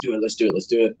man, let's do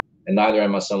it. And neither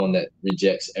am I someone that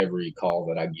rejects every call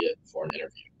that I get for an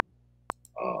interview.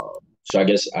 So I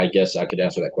guess I could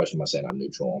answer that question by saying I'm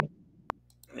neutral on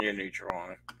it. You're neutral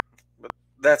on it, but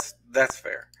that's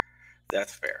fair.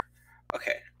 That's fair.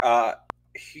 Okay.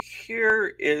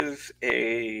 Here is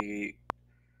a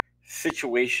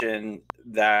situation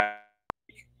that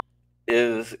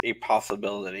is a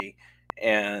possibility,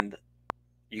 and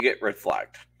you get red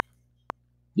flagged.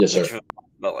 Yes, sir. Which is a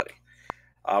possibility.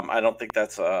 I don't think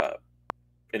that's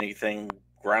anything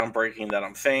groundbreaking that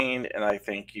I'm saying, and I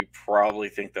think you probably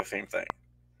think the same thing.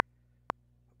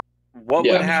 What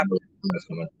would happen?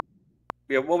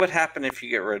 Yeah, what would happen if you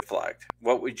get red flagged?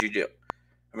 What would you do?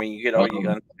 I mean, you get all your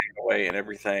guns taken away and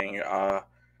everything.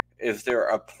 Is there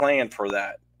a plan for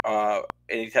that?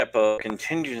 Any type of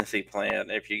contingency plan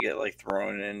if you get like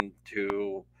thrown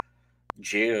into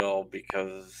jail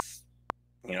because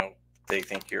they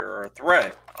think you're a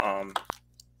threat?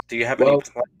 Do you have any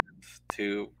plans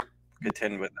to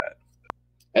contend with that?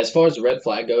 As far as the red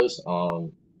flag goes,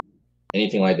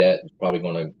 anything like that is probably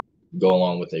going to go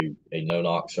along with a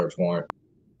no-knock search warrant.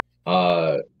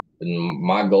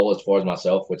 My goal as far as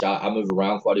myself, which I move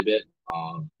around quite a bit,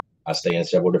 I stay in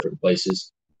several different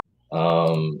places.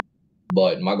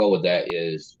 But my goal with that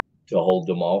is to hold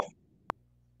them off.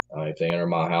 If they enter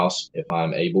my house, if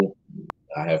I'm able,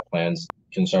 I have plans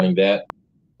concerning that,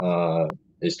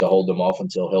 is to hold them off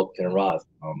until help can arrive.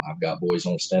 I've got boys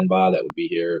on standby that would be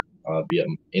here, be at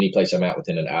any place I'm at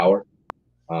within an hour,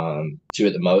 2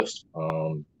 at the most.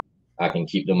 I can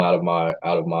keep them out of my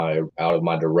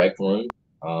direct room,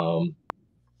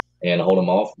 and hold them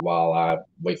off while I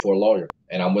wait for a lawyer.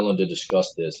 And I'm willing to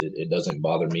discuss this. It doesn't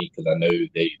bother me because I know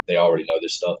they already know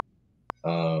this stuff.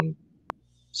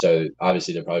 So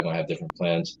obviously they're probably going to have different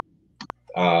plans.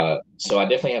 So I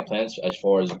definitely have plans as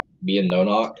far as being no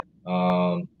knock.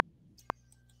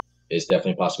 It's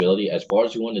definitely a possibility. As far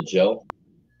as going to jail,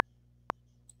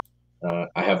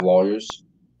 I have lawyers,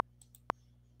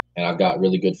 and I've got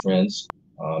really good friends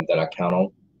that I count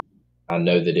on. I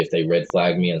know that if they red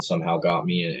flagged me and somehow got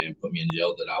me and put me in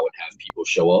jail, that I would have people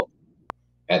show up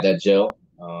at that jail.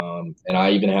 And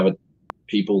I even have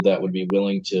people that would be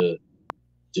willing to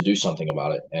do something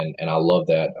about it. And I love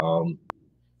that.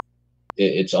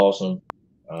 It's awesome.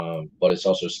 But it's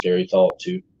also a scary thought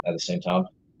too at the same time.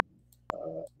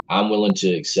 I'm willing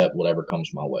to accept whatever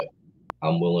comes my way.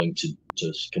 I'm willing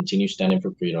to continue standing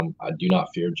for freedom. I do not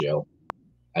fear jail.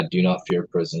 I do not fear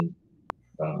prison.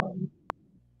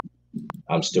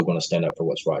 I'm still going to stand up for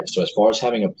what's right. So as far as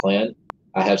having a plan,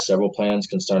 I have several plans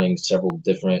concerning several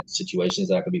different situations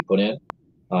that I could be put in.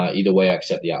 Either way, I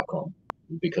accept the outcome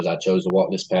because I chose to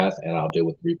walk this path, and I'll deal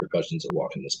with the repercussions of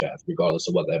walking this path, regardless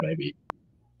of what that may be.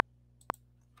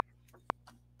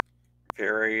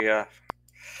 Very,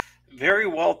 very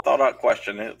well thought out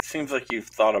question. It seems like you've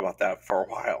thought about that for a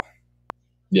while.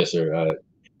 Yes, sir.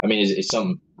 I mean, it's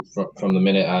something from the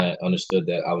minute I understood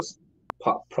that I was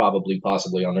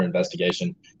possibly under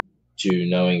investigation to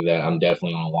knowing that I'm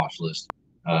definitely on a watch list.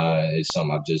 It's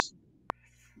something I've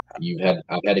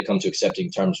had to come to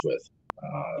accepting terms with.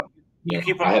 You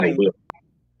keep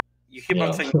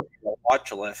on saying a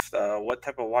watch list. What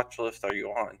type of watch list are you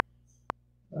on?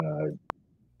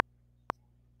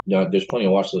 there's plenty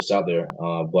of watch lists out there.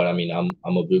 But I mean, I'm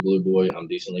a Boogaloo boy. I'm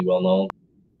decently well known.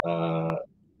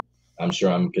 I'm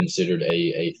sure I'm considered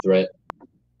a threat.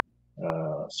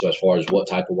 So as far as what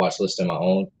type of watch list am I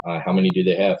on, how many do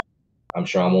they have? I'm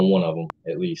sure I'm on one of them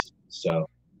at least. So,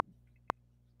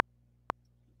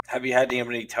 have you had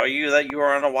anybody tell you that you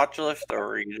are on a watch list,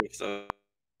 or are you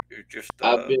just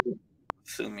I've been.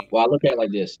 assuming? Well, I look at it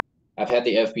like this. I've had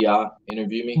the FBI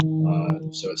interview me,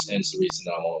 so it stands to reason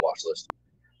that I'm on a watch list.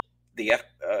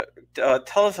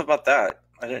 Tell us about that.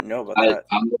 I didn't know about that.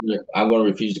 I'm going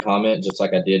to refuse to comment, just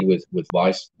like I did with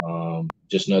Vice.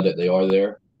 Just know that they are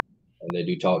there, and they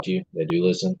do talk to you. They do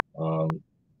listen,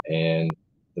 and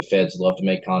the feds love to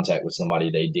make contact with somebody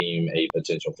they deem a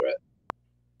potential threat.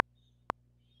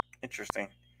 Interesting.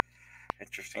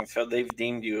 So they've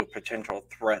deemed you a potential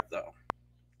threat, though.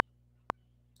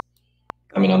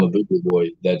 I mean, I'm a Boogaloo boy.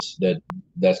 That's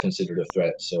considered a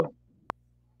threat. So,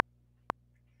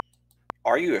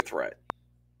 are you a threat?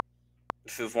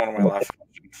 This is one of my last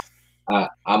questions.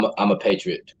 I'm a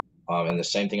patriot, and the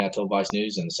same thing I told Vice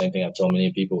News, and the same thing I've told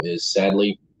many people is,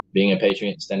 sadly, being a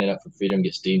patriot, standing up for freedom,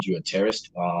 gets deemed you a terrorist.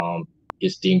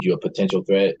 Gets deemed you a potential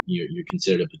threat. You're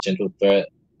considered a potential threat.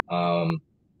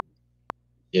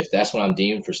 If that's what I'm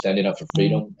deemed for standing up for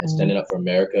freedom and standing up for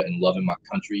America and loving my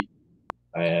country,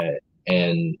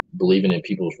 and believing in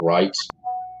people's rights,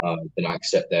 then I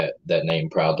accept that name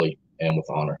proudly and with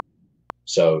honor.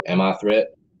 So, am I a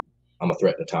threat? I'm a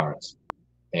threat to tyrants.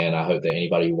 And I hope that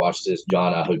anybody who watches this,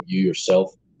 John, I hope you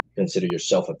yourself consider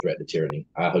yourself a threat to tyranny.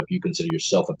 I hope you consider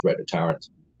yourself a threat to tyrants,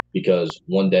 because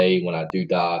one day when I do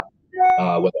die,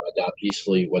 whether I die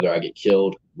peacefully, whether I get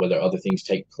killed, whether other things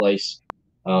take place,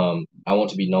 I want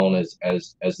to be known as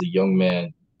the young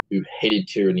man who hated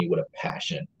tyranny with a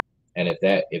passion. And if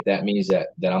that means that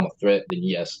I'm a threat, then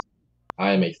yes,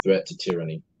 I am a threat to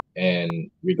tyranny.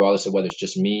 And regardless of whether it's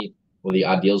just me or the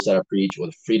ideals that I preach or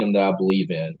the freedom that I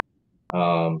believe in,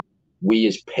 we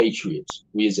as patriots,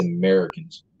 we as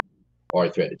Americans, are a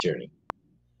threat to tyranny.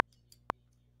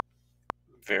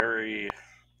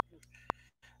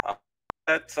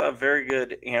 That's a very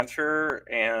good answer,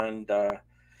 and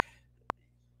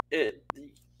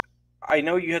I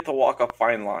know you have to walk a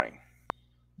fine line.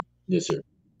 Yes, sir.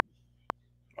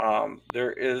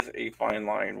 There is a fine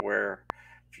line where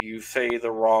if you say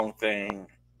the wrong thing,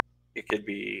 it could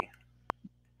be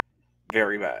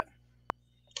very bad.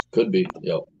 Could be,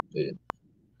 yep. Yeah.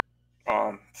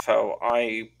 So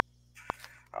I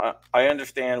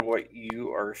understand what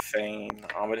you are saying.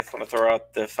 I just want to throw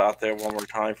this out there one more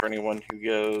time for anyone who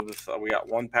goes. We got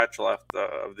one patch left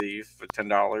of these for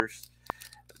 $10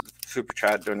 super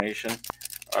chat donation.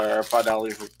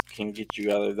 $5 can get you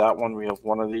either that one. We have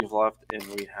one of these left, and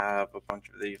we have a bunch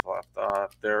of these left.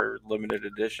 They're limited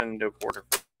edition, no quarter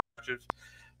patches.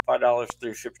 $5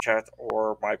 through super chats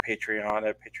or my Patreon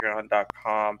at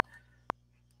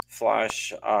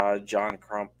patreon.com/John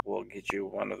Crump will get you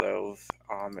one of those.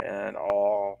 And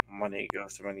all money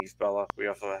goes to Minis Bella. We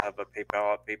also have a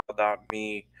PayPal at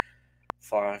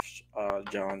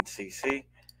paypal.me/JohnCC.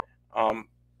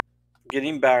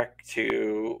 Getting back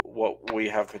to what we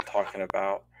have been talking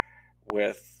about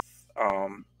with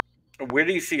where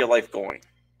do you see your life going?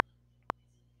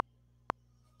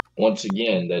 Once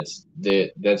again, that's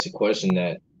a question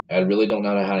that I really don't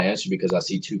know how to answer, because I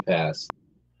see two paths.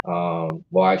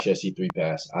 Well, actually, I see three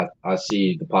paths. I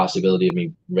see the possibility of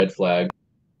me red flag,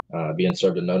 being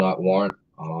served a no-knock warrant,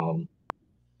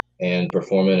 and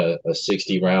performing a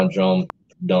 60-round drum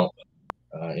dump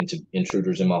into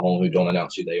intruders in my home who don't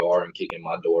announce who they are and kick in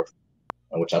my door,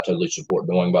 which I totally support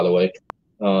doing, by the way.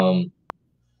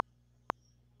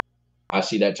 I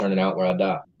see that turning out where I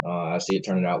die. I see it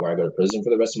turning out where I go to prison for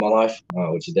the rest of my life,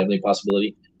 which is definitely a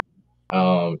possibility.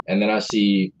 And then I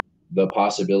see the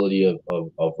possibility of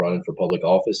running for public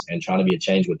office and trying to be a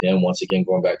change with them. Once again,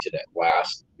 going back to that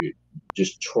last,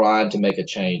 just trying to make a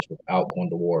change without going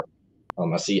to war.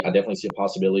 I definitely see a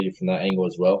possibility from that angle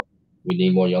as well. We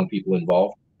need more young people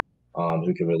involved,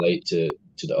 who can relate to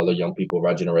the other young people of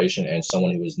our generation, and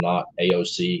someone who is not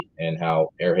AOC and how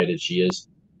airheaded she is.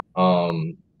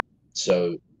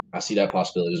 So I see that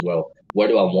possibility as well. Where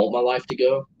do I want my life to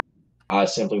go? I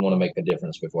simply want to make a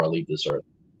difference before I leave this earth.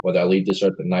 Whether I leave this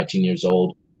earth at 19 years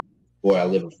old, or I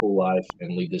live a full life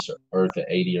and leave this earth at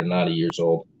 80 or 90 years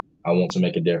old, I want to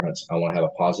make a difference. I want to have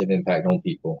a positive impact on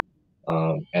people.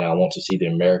 And I want to see the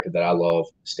America that I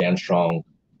love stand strong,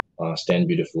 stand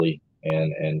beautifully,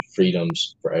 and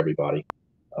freedoms for everybody.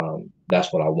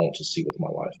 That's what I want to see with my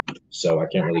life. So I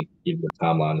can't really give you a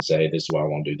timeline and say, hey, this is what I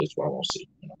want to do, this is what I want to see.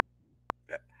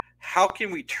 How can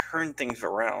we turn things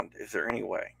around? Is there any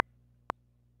way?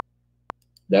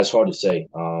 That's hard to say.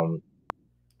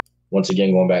 Once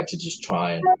again, going back to just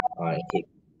trying, I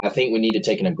think we need to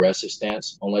take an aggressive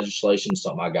stance on legislation.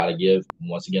 Something I got to give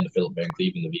once again to Philip Van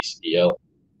Cleve and the VCDL.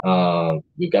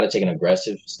 We've got to take an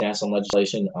aggressive stance on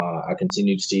legislation. I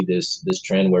continue to see this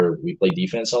trend where we play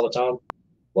defense all the time.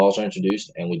 Laws are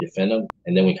introduced and we defend them,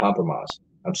 and then we compromise.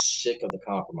 I'm sick of the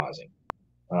compromising,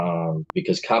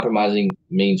 because compromising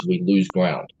means we lose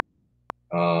ground.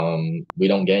 We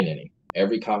don't gain any.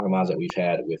 Every compromise that we've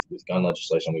had with gun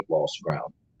legislation, we've lost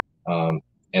ground.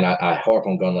 And I harp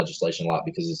on gun legislation a lot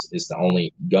because it's the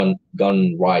only gun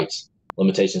rights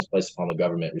limitations placed upon the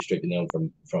government, restricting them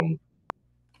from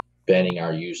banning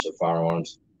our use of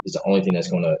firearms, is the only thing that's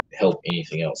going to help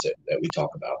anything else that we talk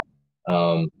about.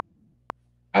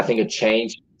 I think a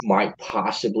change might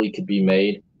possibly could be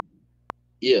made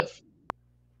if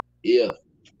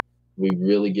we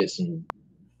really get some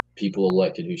people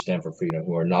elected who stand for freedom,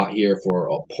 who are not here for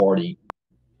a party,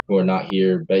 who are not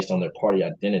here based on their party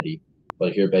identity,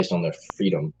 but here based on their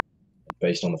freedom,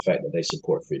 based on the fact that they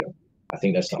support freedom. I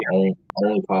think that's the only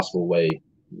possible way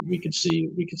we could see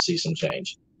some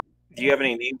change. Do you have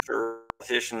any names for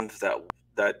politicians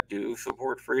that do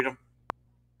support freedom?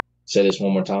 Say this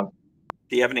one more time.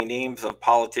 Do you have any names of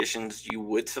politicians you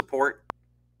would support?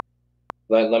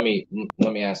 Let me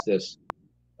ask this.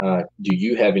 Do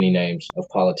you have any names of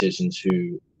politicians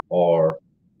who are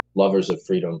lovers of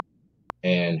freedom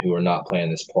and who are not playing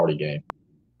this party game?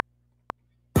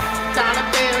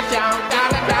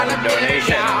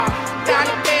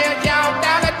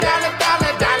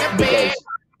 Because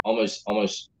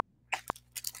almost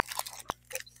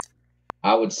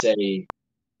I would say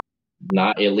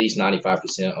not at least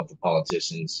 95% of the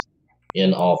politicians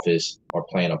in office are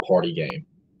playing a party game.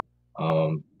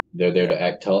 They're there to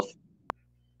act tough,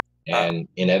 and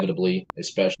inevitably,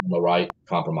 especially on the right,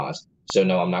 compromise. So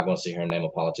no, I'm not going to sit here and name a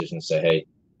politician and say, hey,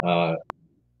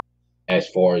 as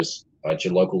far as at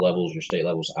your local levels, your state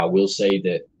levels, I will say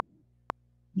that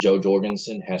Jo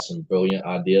Jorgensen has some brilliant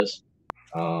ideas.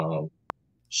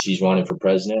 She's running for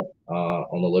president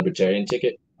on the Libertarian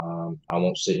ticket. I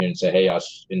won't sit here and say, hey, I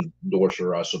endorse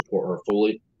her, I support her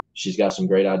fully. She's got some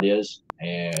great ideas,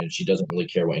 and she doesn't really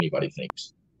care what anybody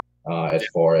thinks as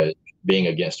far as being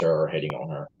against her or hating on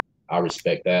her. I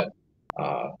respect that,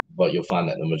 but you'll find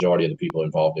that the majority of the people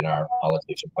involved in our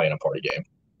politics are playing a party game.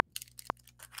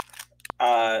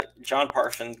 John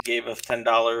Parsons gave us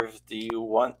 $10. Do you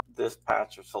want this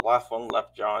patch? It's the last one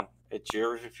left, John. It's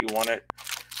yours if you want it,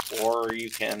 or you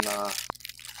can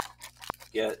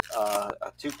get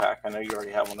a 2-pack. I know you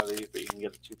already have one of these, but you can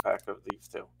get a 2-pack of these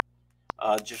too.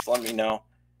 Just let me know.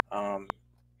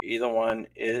 Either one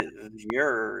is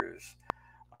yours.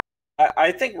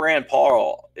 I think Rand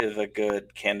Paul is a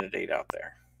good candidate out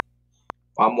there.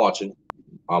 I'm watching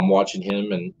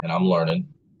him, and I'm learning.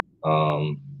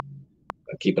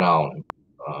 Keep an eye on him.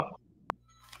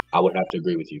 I would have to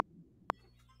agree with you.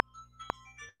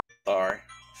 Sorry,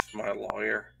 it's my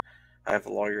lawyer. I have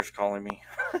lawyers calling me.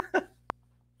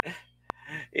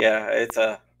 Yeah, it's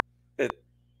a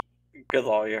good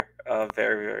lawyer, a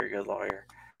very, very good lawyer.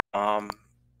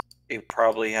 He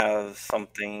probably has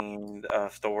something,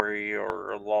 a story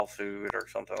or a lawsuit or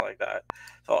something like that.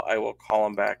 So I will call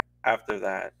him back after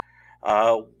that.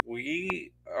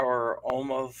 We are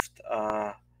almost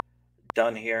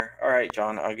done here. All right,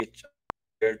 John, I'll get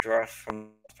your address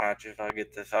from the patches. I'll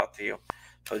get this out to you.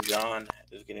 So John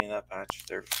is getting that patch.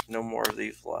 There's no more of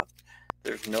these left.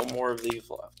 Which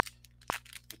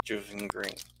is in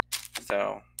green.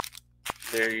 So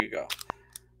there you go.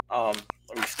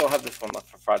 We still have this one left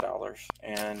for $5,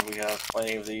 and we have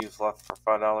plenty of these left for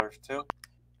 $5 too.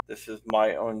 This is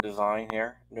my own design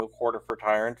here. No quarter for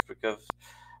tyrants, because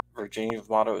Virginia's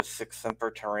motto is Sic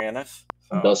Semper Tyrannis.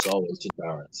 So, thus always to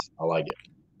tyrants. I like it.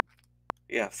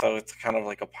 Yeah, so it's kind of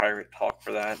like a pirate talk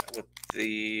for that. With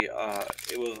the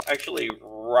it was actually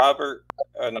Roger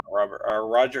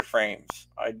Frame's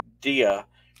idea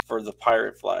for the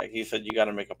pirate flag. He said you got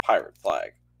to make a pirate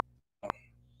flag.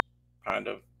 Kind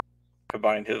of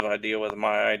combined his idea with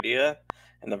my idea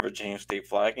and the Virginia state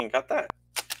flag, and got that.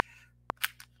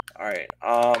 All right.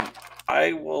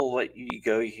 I will let you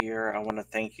go here. I want to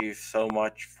thank you so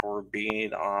much for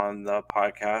being on the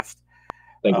podcast.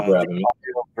 Thank you for having me. The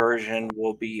audio version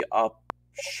will be up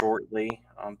shortly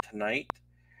tonight.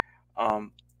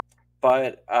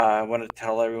 But I want to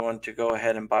tell everyone to go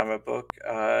ahead and buy my book,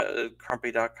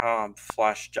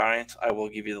 crumpy.com/giants. I will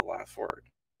give you the last word.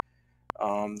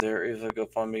 There is a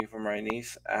GoFundMe for my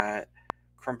niece at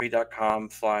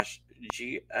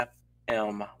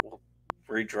crumpy.com/GFM. We'll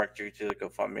redirect you to the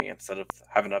GoFundMe instead of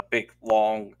having a big,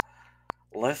 long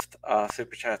list.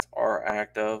 Super chats are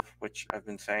active, which I've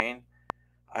been saying.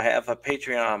 I have a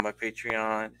Patreon. My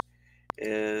Patreon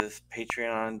is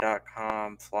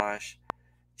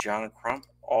patreon.com/John Crump.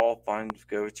 All funds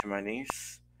go to my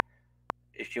niece.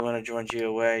 If you want to join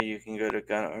GOA, you can go to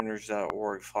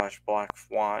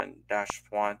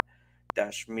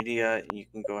gunowners.org/black-swan-media, and you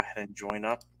can go ahead and join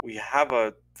up. We have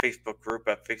a Facebook group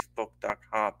at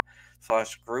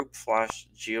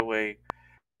facebook.com/group/GOA.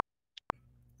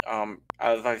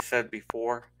 As I said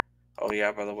before, oh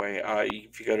yeah, by the way,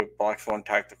 if you go to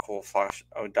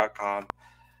blackswantactical.com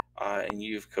and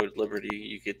use code Liberty,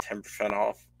 you get 10%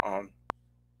 off.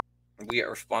 We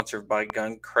are sponsored by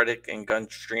Gun Critic and Gun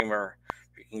Streamer.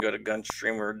 You can go to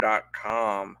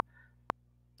gunstreamer.com,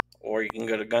 or you can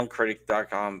go to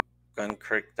guncritic.com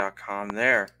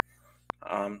there.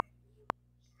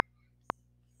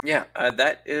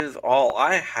 That is all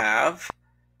I have.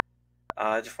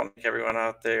 I just want to thank everyone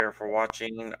out there for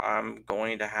watching. I'm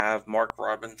going to have Mark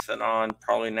Robinson on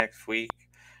probably next week.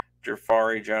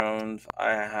 Jafari Jones.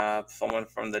 I have someone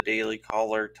from the Daily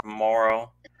Caller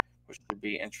tomorrow, which should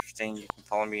be interesting. You can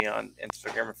follow me on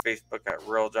Instagram and Facebook at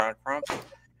Real John Crump.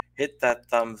 Hit that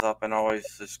thumbs up and always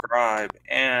subscribe.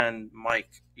 And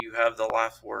Mike, you have the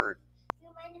last word.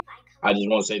 I just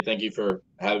want to say thank you for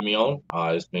having me on.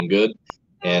 It's been good,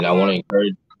 and I want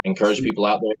to encourage people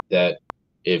out there that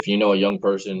if you know a young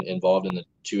person involved in the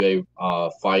 2A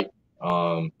fight,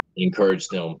 encourage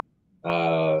them.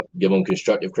 Give them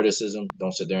constructive criticism.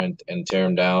 Don't sit there and tear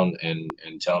them down and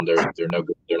tell them they're no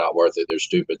good, they're not worth it, they're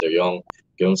stupid, they're young.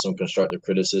 Give them some constructive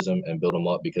criticism and build them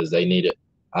up, because they need it.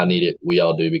 I need it. We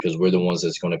all do, because we're the ones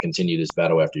that's going to continue this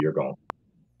battle after you're gone.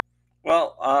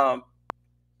 Well, I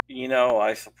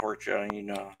support you,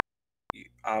 and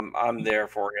I'm there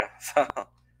for you. So.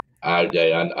 I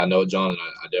know, John, and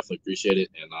I definitely appreciate it.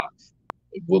 And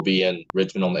we'll be in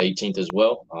Richmond on the 18th as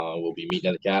well. We'll be meeting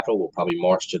at the Capitol. We'll probably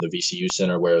march to the VCU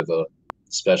Center where the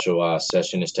special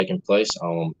session is taking place.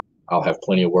 I'll have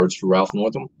plenty of words for Ralph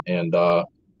Northam and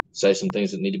say some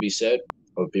things that need to be said.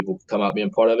 Hope people come out being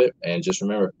part of it. And just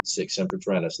remember, sic semper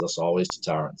tyrannis, thus always to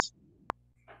tyrants.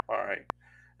 All right.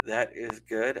 That is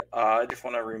good. I just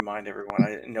want to remind everyone,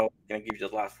 I know I'm going to give you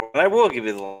the last one. And I will give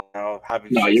you the last one. I'll have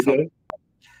you say something.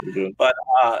 You're good. But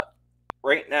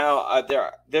right now,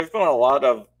 there's been a lot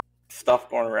of stuff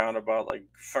going around about like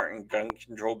certain gun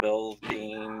control bills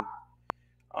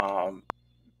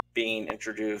being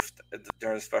introduced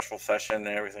during the special session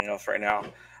and everything else right now.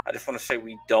 I just want to say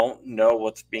we don't know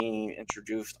what's being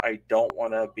introduced. I don't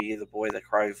want to be the boy that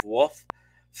cries wolf.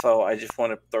 So I just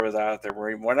want to throw that out there.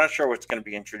 We're not sure what's going to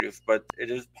be introduced, but it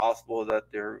is possible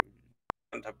that there's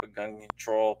some type of gun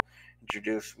control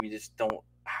introduced. We just don't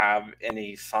have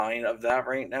any sign of that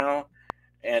right now.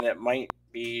 And it might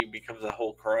be because of the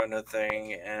whole Corona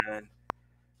thing and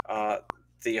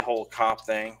the whole cop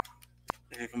thing.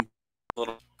 Come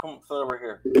sit over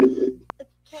here.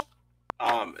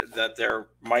 That there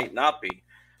might not be,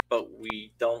 but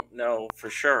we don't know for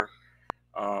sure.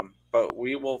 But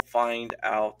we will find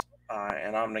out,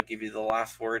 and I'm going to give you the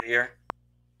last word here.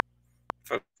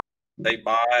 So say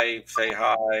bye, say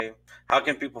hi. How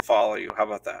can people follow you? How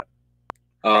about that?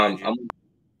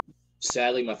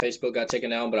 Sadly, my Facebook got taken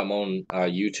down, but I'm on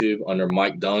YouTube under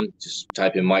Mike Dunn. Just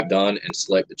type in Mike Dunn and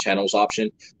select the channels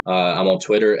option. I'm on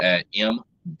Twitter at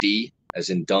MD, as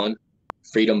in Dunn,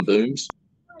 Freedom Booms.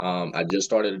 I just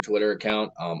started a Twitter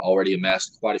account. Already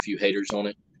amassed quite a few haters on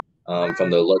it from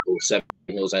the local Seven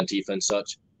Hills Antifa and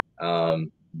such.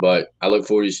 But I look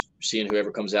forward to seeing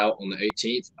whoever comes out on the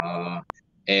 18th.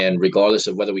 And regardless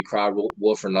of whether we cry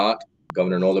wolf or not,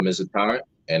 Governor Northam is a tyrant,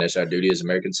 and it's our duty as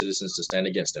American citizens to stand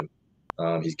against him.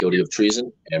 He's guilty of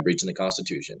treason and breaching the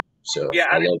Constitution. So yeah,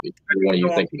 I love it. Every one of you.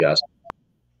 Thank you, guys.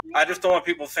 I just don't want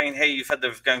people saying, hey, you said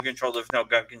there's gun control, there's no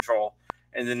gun control.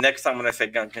 And the next time when I say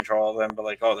gun control, then be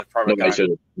like, oh, there's probably gun.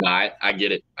 No, I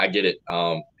get it. I get it.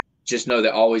 Just know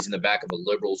that always in the back of a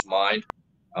liberal's mind,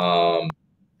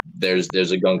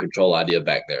 there's a gun control idea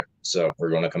back there. So we're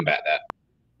going to combat that.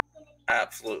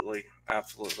 Absolutely.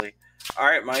 Absolutely. All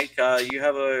right, Mike, you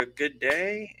have a good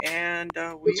day, and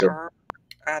we are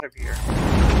out of here.